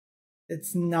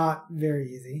 It's not very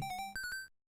easy.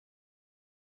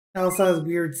 It also has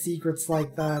weird secrets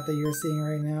like that you're seeing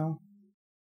right now.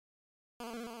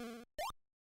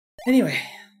 Anyway.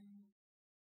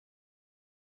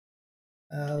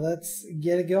 Let's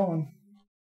get it going.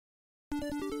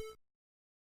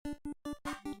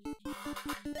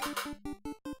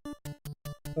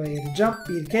 So you have to jump,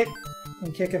 beat a kick.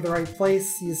 When you kick at the right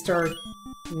place, you start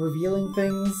revealing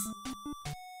things.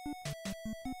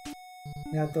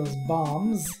 You got those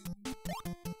bombs.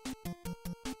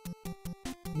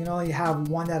 You can only have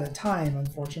one at a time,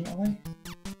 unfortunately.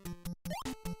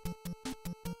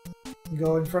 You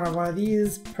go in front of one of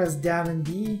these, press down and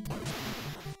B,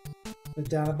 put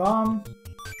down a bomb,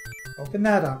 open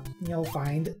that up, and you'll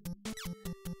find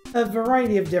a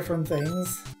variety of different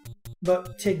things.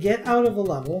 But to get out of a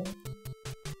level,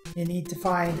 you need to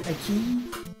find a key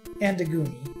and a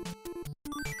Goonie.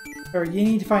 Or you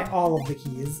need to find all of the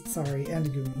keys, sorry, and a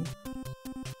Goonie.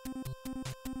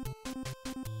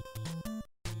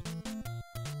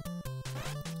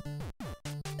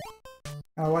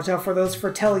 Watch out for those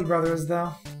Fratelli brothers,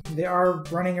 though. They are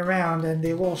running around and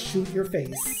they will shoot your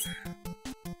face.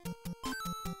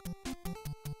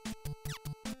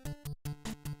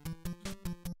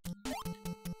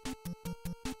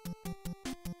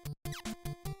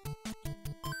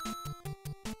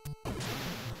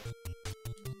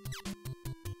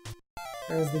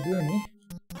 There's the Goonie.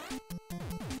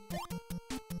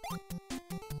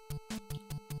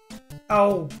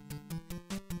 Oh!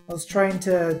 I was trying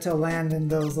to land in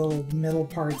those little middle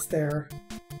parts there.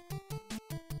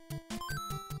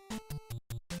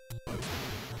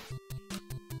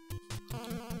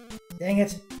 Dang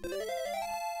it.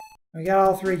 We got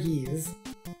all 3 keys.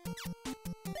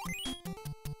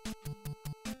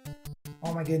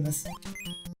 Oh my goodness.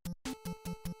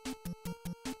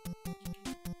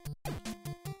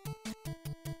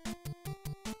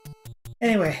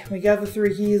 Anyway, we got the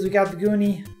 3 keys, we got the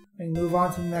Goonie. We can move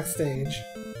on to the next stage.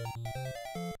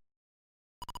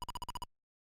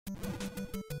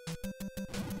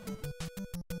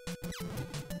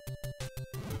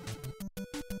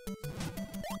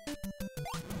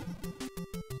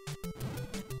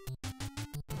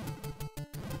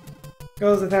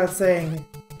 Goes without saying,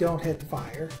 don't hit the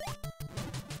fire.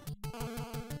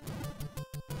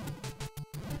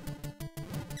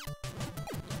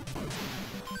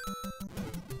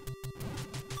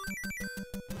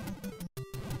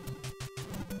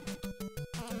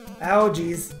 Oh,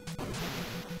 jeez.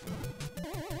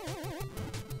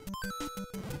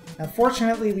 Now,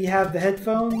 fortunately, we have the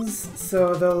headphones,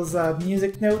 so those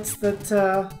music notes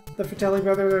that the Fratelli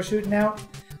brothers are shooting out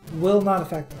will not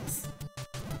affect us.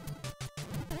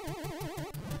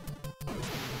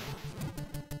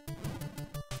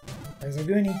 There's a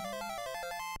Goonie.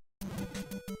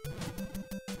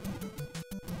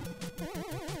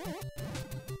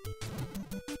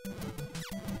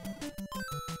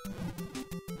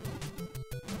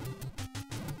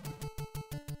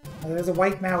 Oh, there's a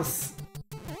white mouse.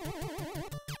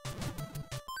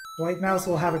 White mouse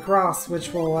will have a cross,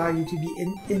 which will allow you to be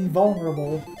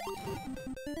invulnerable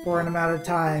for an amount of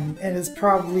time, and is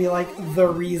probably like the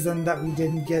reason that we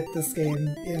didn't get this game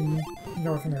in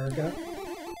North America.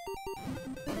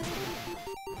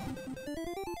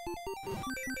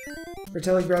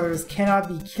 Fratelli brothers cannot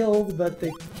be killed, but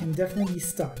they can definitely be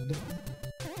stunned.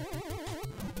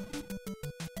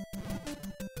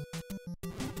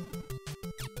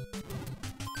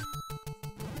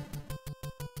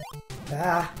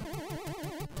 Ah.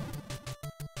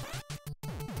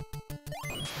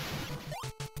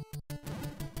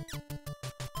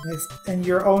 And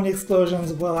your own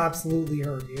explosions will absolutely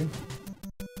hurt you.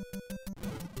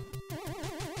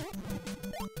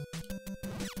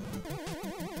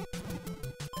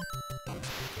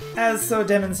 As so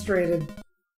demonstrated.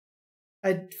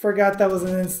 I forgot that was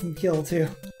an instant kill too.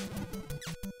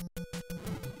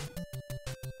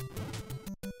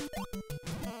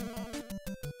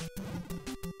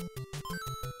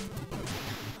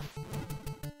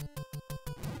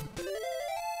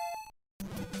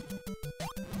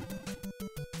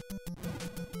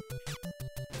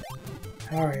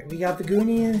 Alright, we got the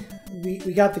Goonie,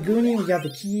 we got the Goonie, we got the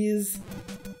keys.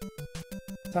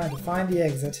 Time to find the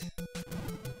exit.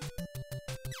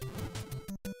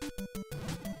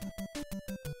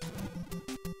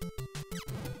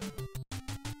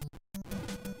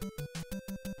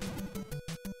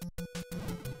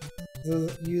 This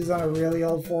is used on a really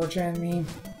old 4chan meme.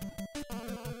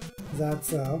 Is that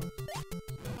so?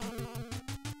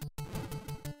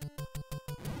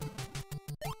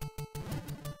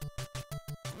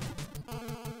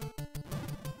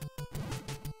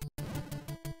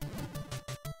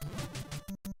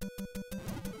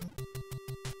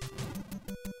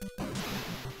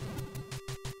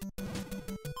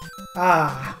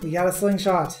 Ah, we got a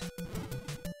slingshot.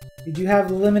 We do have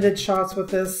limited shots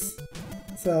with this,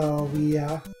 so we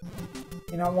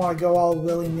don't want to go all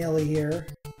willy-nilly here.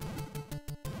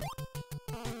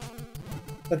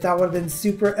 But that would have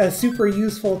been a super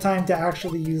useful time to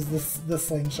actually use the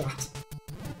slingshot.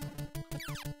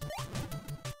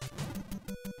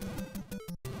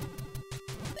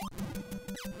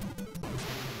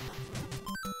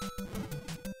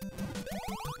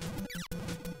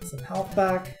 Some health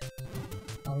back.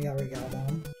 Oh yeah, we got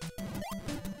one.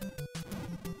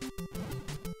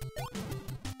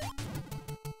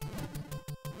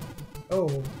 Oh,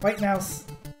 white mouse.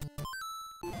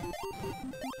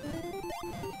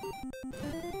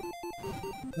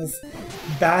 Let's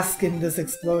bask in this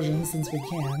explosion since we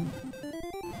can.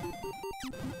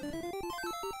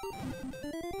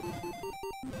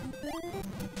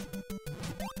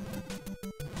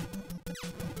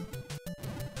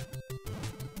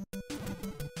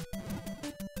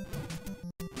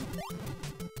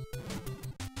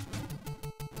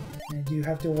 I do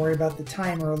have to worry about the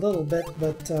timer a little bit,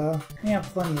 but we have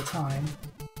plenty of time.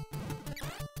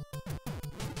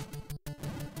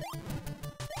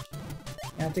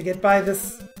 I have to get by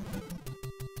this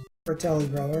Fratelli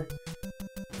brother.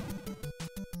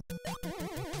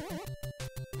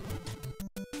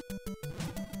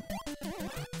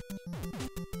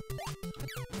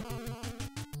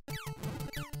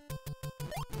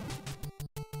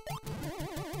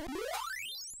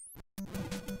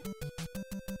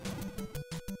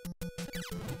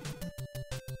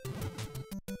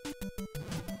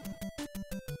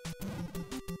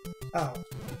 Oh.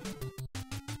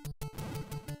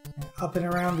 Up and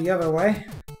around the other way.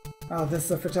 Oh, this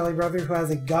is a Fratelli brother who has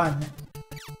a gun.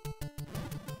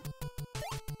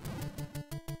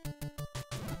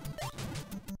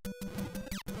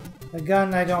 The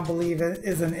gun, I don't believe,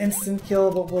 is an instant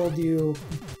kill, but will do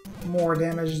more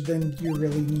damage than you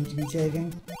really need to be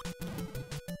taking.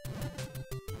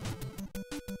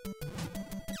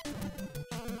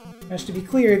 Just to be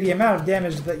clear, the amount of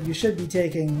damage that you should be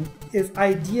taking is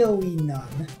ideally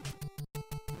none.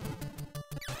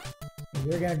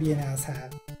 You're gonna be an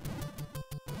asshat.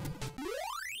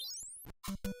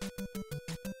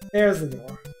 There's the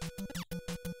door.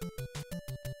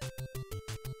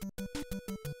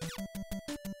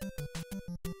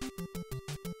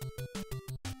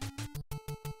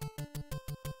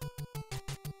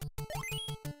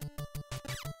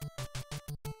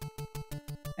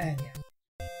 And yeah.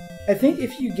 I think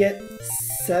if you get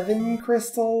 7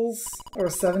 crystals or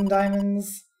 7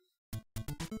 diamonds,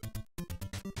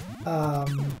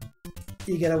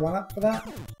 you get a 1-up for that?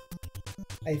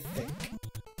 I think.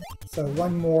 So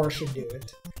 1 more should do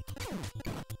it.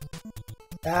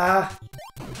 Ah!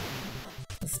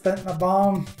 I spent my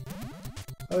bomb.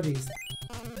 Oh jeez.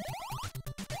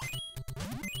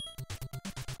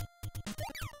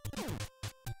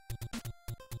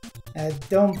 I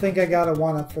don't think I got a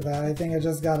 1-up for that. I think I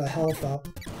just got a health up.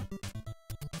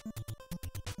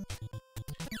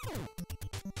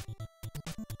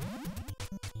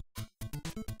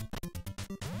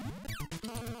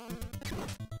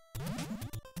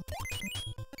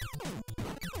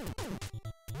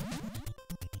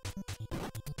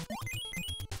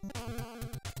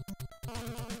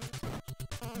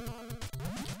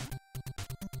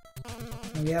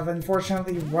 We have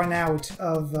unfortunately run out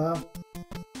of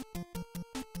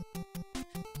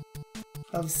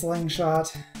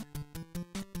slingshot.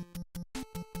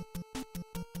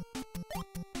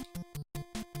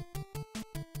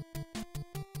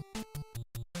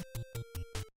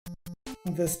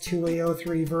 This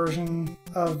 2A03 version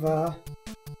of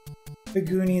the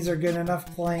Goonies are good enough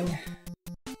playing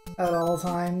at all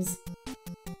times.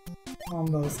 On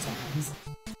most times.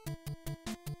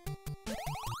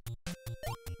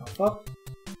 Up.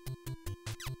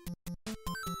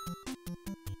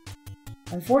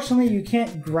 Unfortunately, you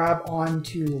can't grab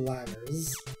onto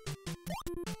ladders.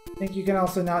 I think you can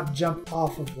also not jump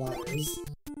off of ladders.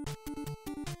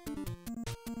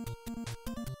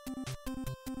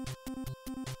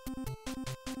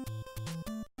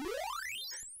 Let's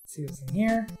see what's in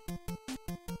here.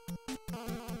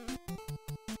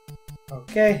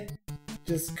 Okay.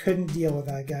 Just couldn't deal with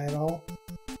that guy at all.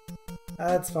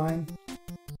 That's fine.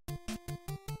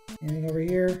 Anything over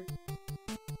here?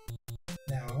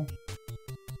 No.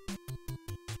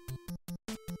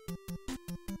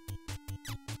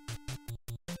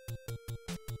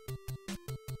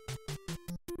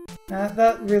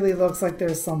 That really looks like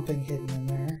there's something hidden in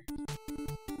there.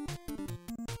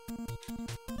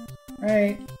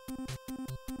 Right.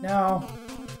 No.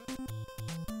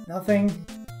 Nothing.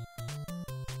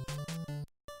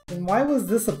 Then why was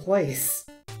this a place?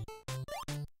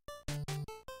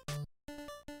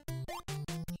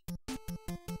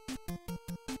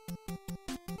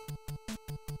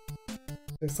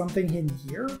 There's something hidden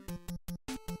here?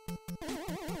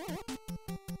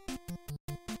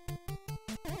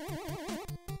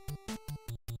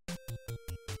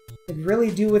 Could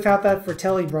really do without that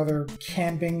Fratelli brother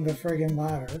camping the friggin'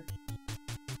 ladder.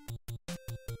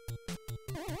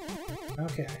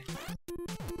 Okay.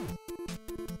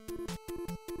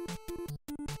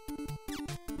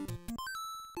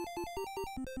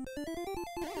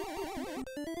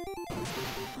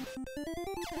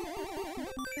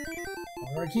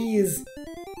 More keys.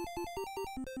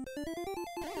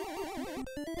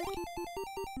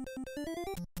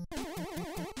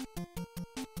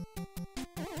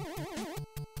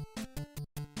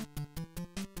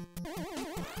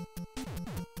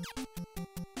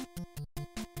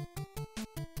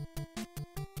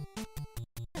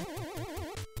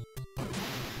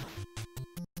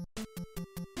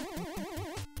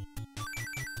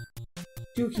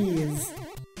 Two keys.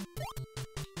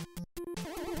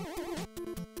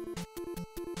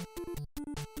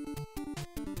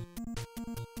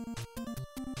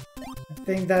 I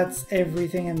think that's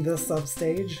everything in this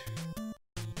substage.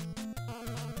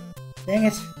 Dang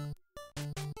it!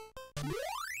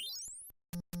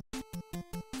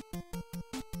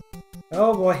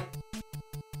 Oh boy.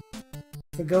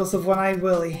 The ghost of One-Eyed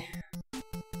Willy.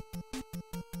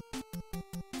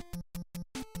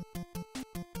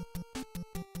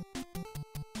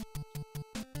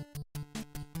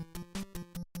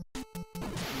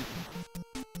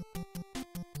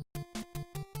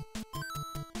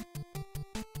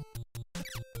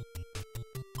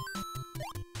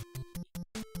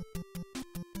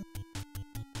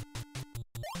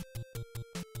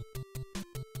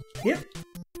 Yep.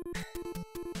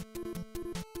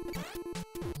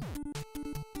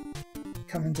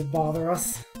 Coming to bother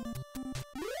us.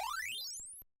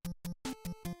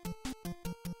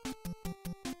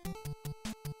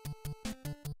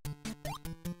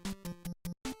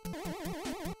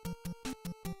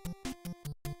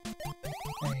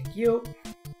 Thank you.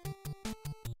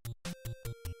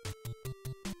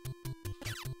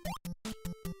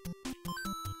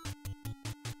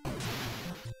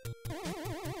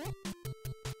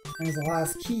 There's the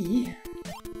last key.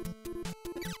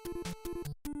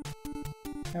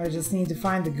 Now I just need to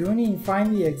find the Goonie and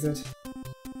find the exit.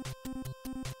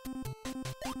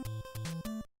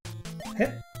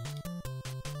 Hit.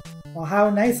 Well, how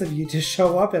nice of you to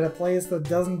show up at a place that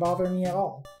doesn't bother me at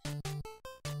all.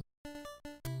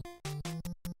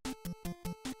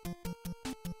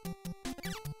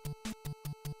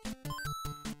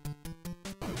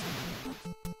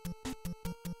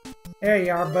 There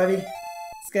you are, buddy.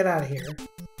 Let's get out of here.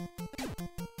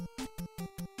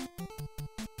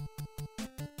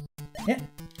 Hit.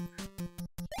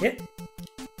 Hit.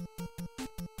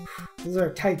 Those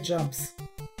are tight jumps.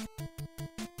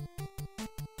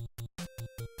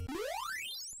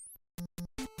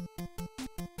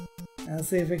 Let's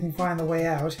see if we can find the way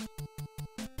out.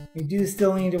 We do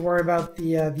still need to worry about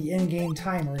the in-game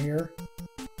timer here.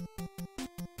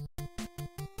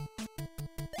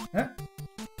 Huh?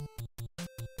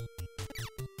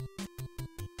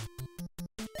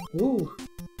 Ooh.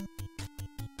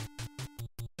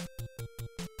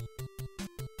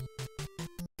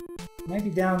 Might be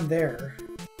down there.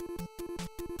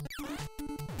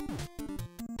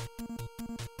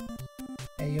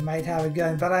 Hey, you might have a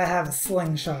gun, but I have a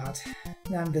slingshot.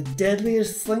 I'm the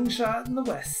deadliest slingshot in the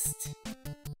West.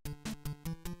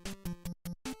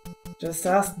 Just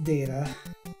ask Data.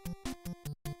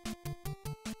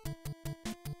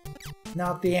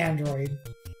 Not the android.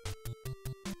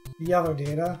 The other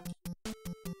Data.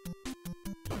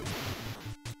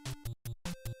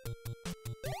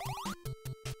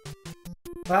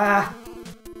 Ah!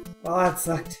 Well, that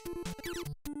sucked.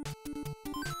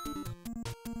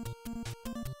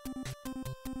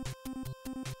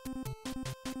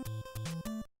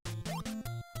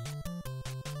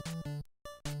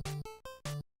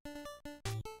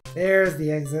 There's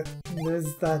the exit.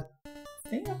 There's that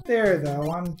thing up there,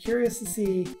 though. I'm curious to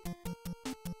see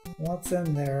what's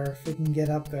in there, if we can get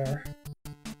up there.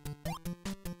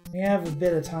 We have a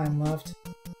bit of time left.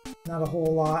 Not a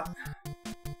whole lot.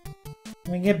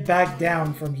 We can get back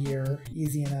down from here,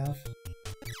 easy enough.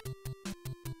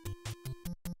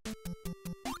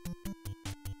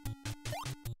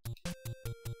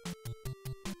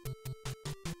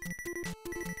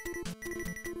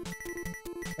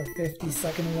 A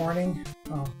 50-second warning.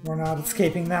 Oh, we're not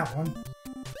escaping that one.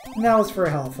 And that was for a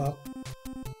health up.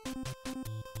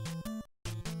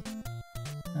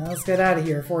 Now let's get out of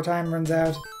here before time runs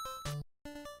out.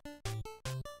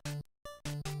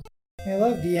 I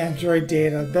love the android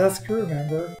Data, best crew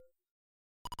member.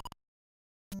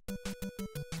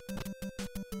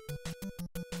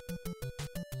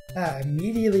 Ah,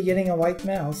 immediately getting a white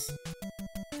mouse.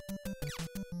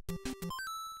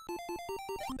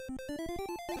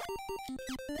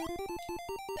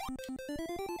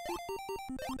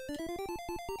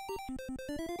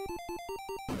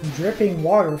 Dripping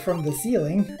water from the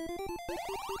ceiling.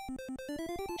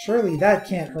 Surely that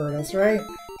can't hurt us, right?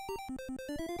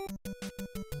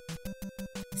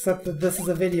 Except that this is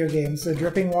a video game, so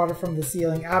dripping water from the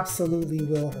ceiling absolutely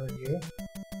will hurt you.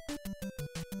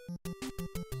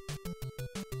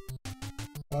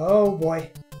 Oh boy.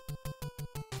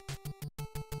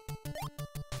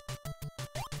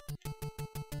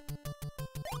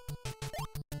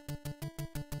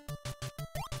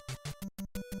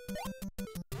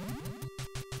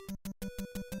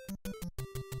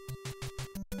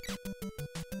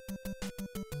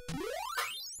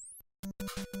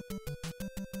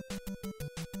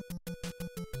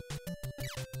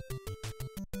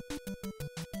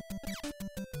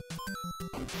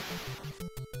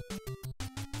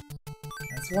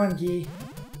 That's one key.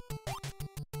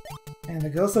 And the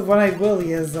Ghost of One-Eyed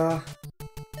Willy is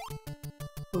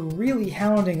really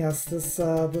hounding us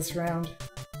this round.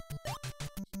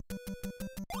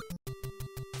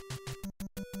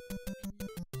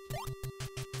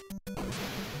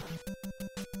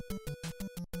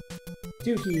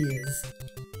 Two keys.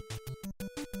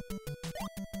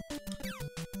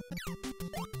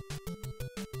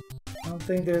 I don't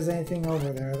think there's anything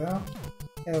over there, though.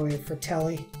 Gotta wait for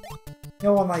Telly.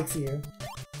 No one likes you.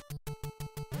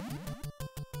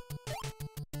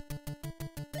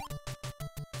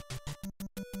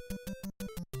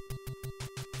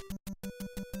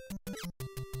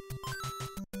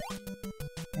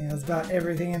 And that's about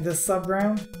everything in this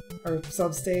sub-round, or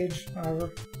sub-stage,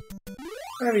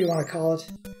 whatever you want to call it.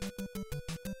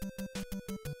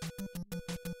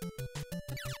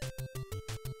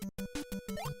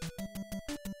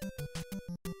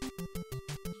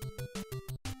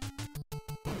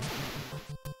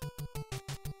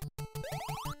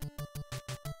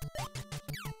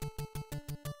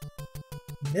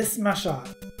 Missed my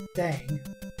shot. Dang.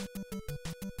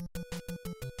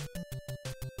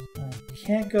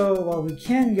 Can't go... Well, we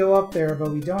can go up there,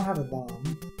 but we don't have a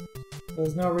bomb.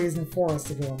 There's no reason for us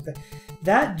to go up there.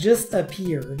 That just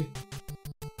appeared.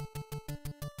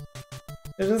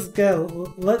 They're just gonna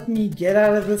let me get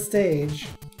out of the stage.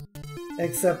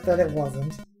 Except that it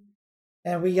wasn't.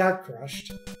 And we got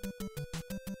crushed.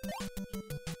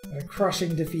 A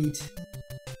crushing defeat.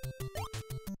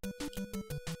 I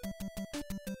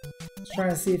was trying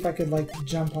to see if I could, like,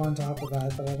 jump on top of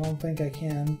that, but I don't think I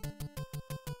can.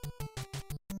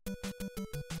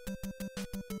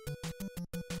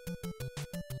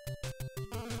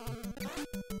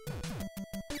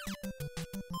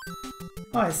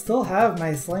 Oh, I still have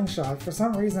my slingshot. For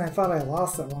some reason I thought I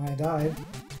lost it when I died.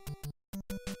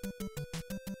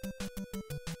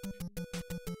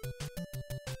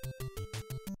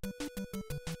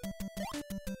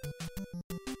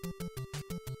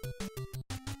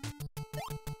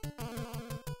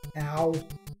 Ow.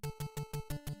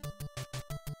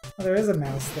 Oh, there is a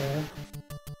mouse there.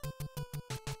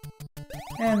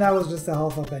 And that was just a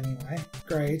health up anyway.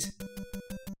 Great.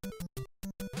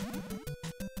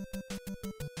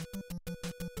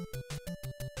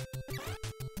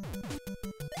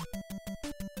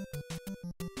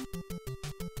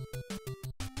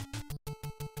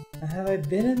 Have I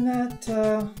been in that,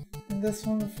 in this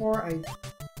one before? I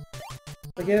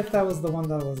forget if that was the one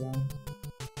that I was on.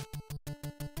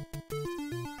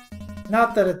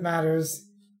 Not that it matters.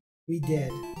 We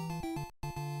did.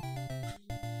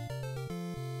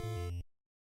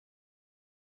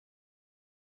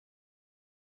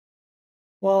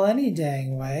 Well, any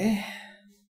dang way.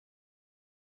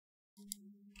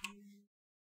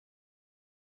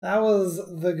 That was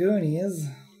the Goonies.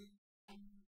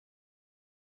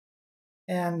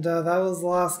 And that was the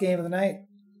last game of the night.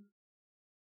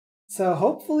 So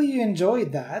hopefully you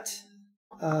enjoyed that.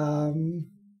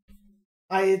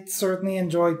 I certainly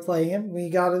enjoyed playing it. We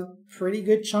got a pretty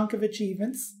good chunk of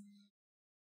achievements.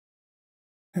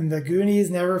 And the Goonies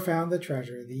never found the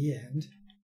treasure. The end.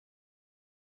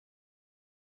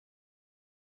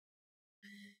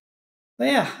 But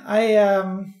yeah,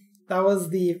 that was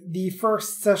the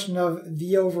first session of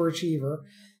the Overachiever.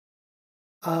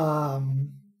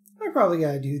 I probably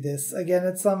gotta do this again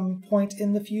at some point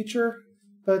in the future,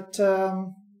 but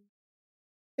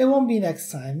it won't be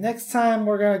next time. Next time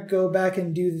we're gonna go back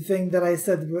and do the thing that I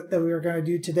said that we were gonna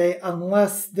do today,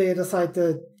 unless they decide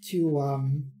to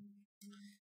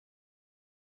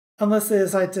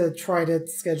try to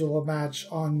schedule a match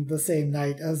on the same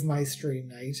night as my stream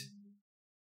night,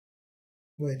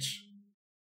 which,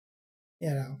 you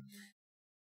know.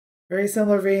 Very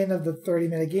similar vein of the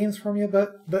 30-minute games from you,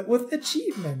 but with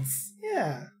achievements.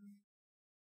 Yeah.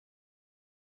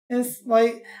 It's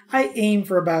like, I aim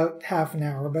for about half an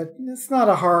hour, but it's not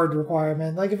a hard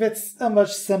requirement. Like, if it's a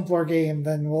much simpler game,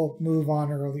 then we'll move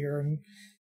on earlier. And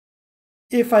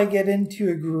if I get into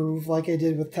a groove like I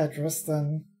did with Tetris,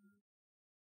 then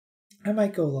I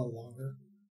might go a little longer.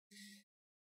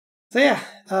 So yeah,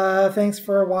 thanks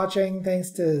for watching.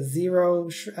 Thanks to Zero,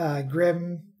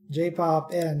 Grim,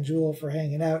 J-Pop, and Jewel for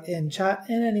hanging out in chat,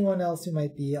 and anyone else who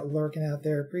might be lurking out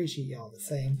there. Appreciate y'all the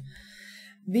same.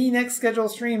 The next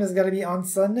scheduled stream is going to be on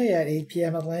Sunday at 8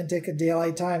 p.m. Atlantic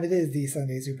Daylight Time. It is the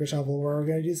Sunday Super Shovel, where we're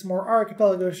going to do some more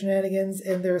Archipelago shenanigans,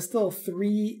 and there are still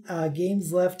 3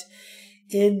 games left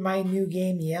in my new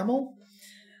game, YAML.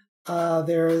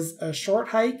 There's a Short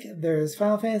Hike, there's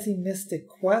Final Fantasy Mystic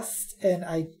Quest, and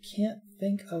I can't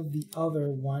think of the other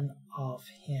one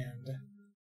offhand.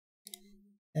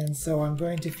 And so I'm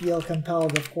going to feel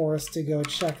compelled, of course, to go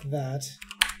check that.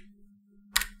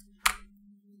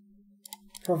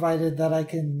 Provided that I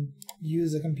can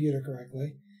use a computer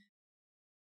correctly.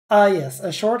 Yes,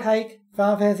 A Short Hike,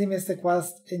 Final Fantasy Mystic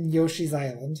Quest, and Yoshi's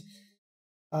Island.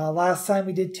 Last time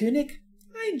we did Tunic.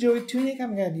 I enjoyed Tunic.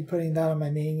 I'm going to be putting that on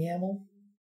my main YAML.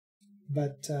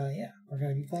 But yeah, we're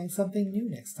going to be playing something new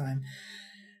next time.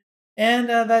 And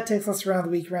that takes us around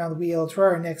the week, around the wheel, to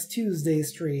our next Tuesday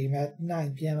stream at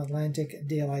 9 p.m. Atlantic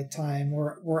Daylight Time.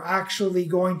 We're actually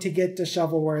going to get to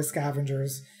Shovelware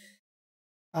Scavengers.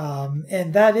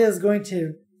 And that is going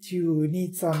to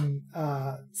need some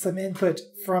input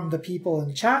from the people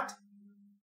in chat.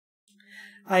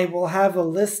 I will have a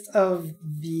list of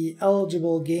the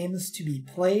eligible games to be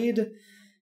played.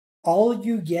 All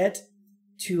you get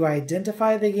to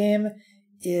identify the game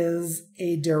is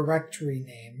a directory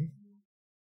name.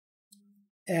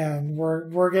 And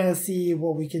we're going to see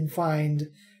what we can find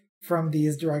from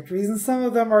these directories. And some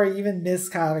of them are even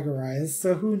miscategorized,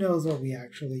 so who knows what we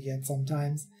actually get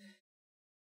sometimes.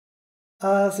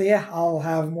 So yeah, I'll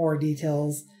have more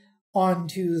details on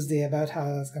Tuesday about how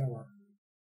that's going to work.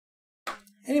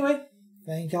 Anyway,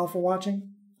 thank y'all for watching.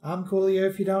 I'm Coolio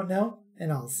if you don't know,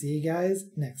 and I'll see you guys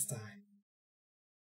next time.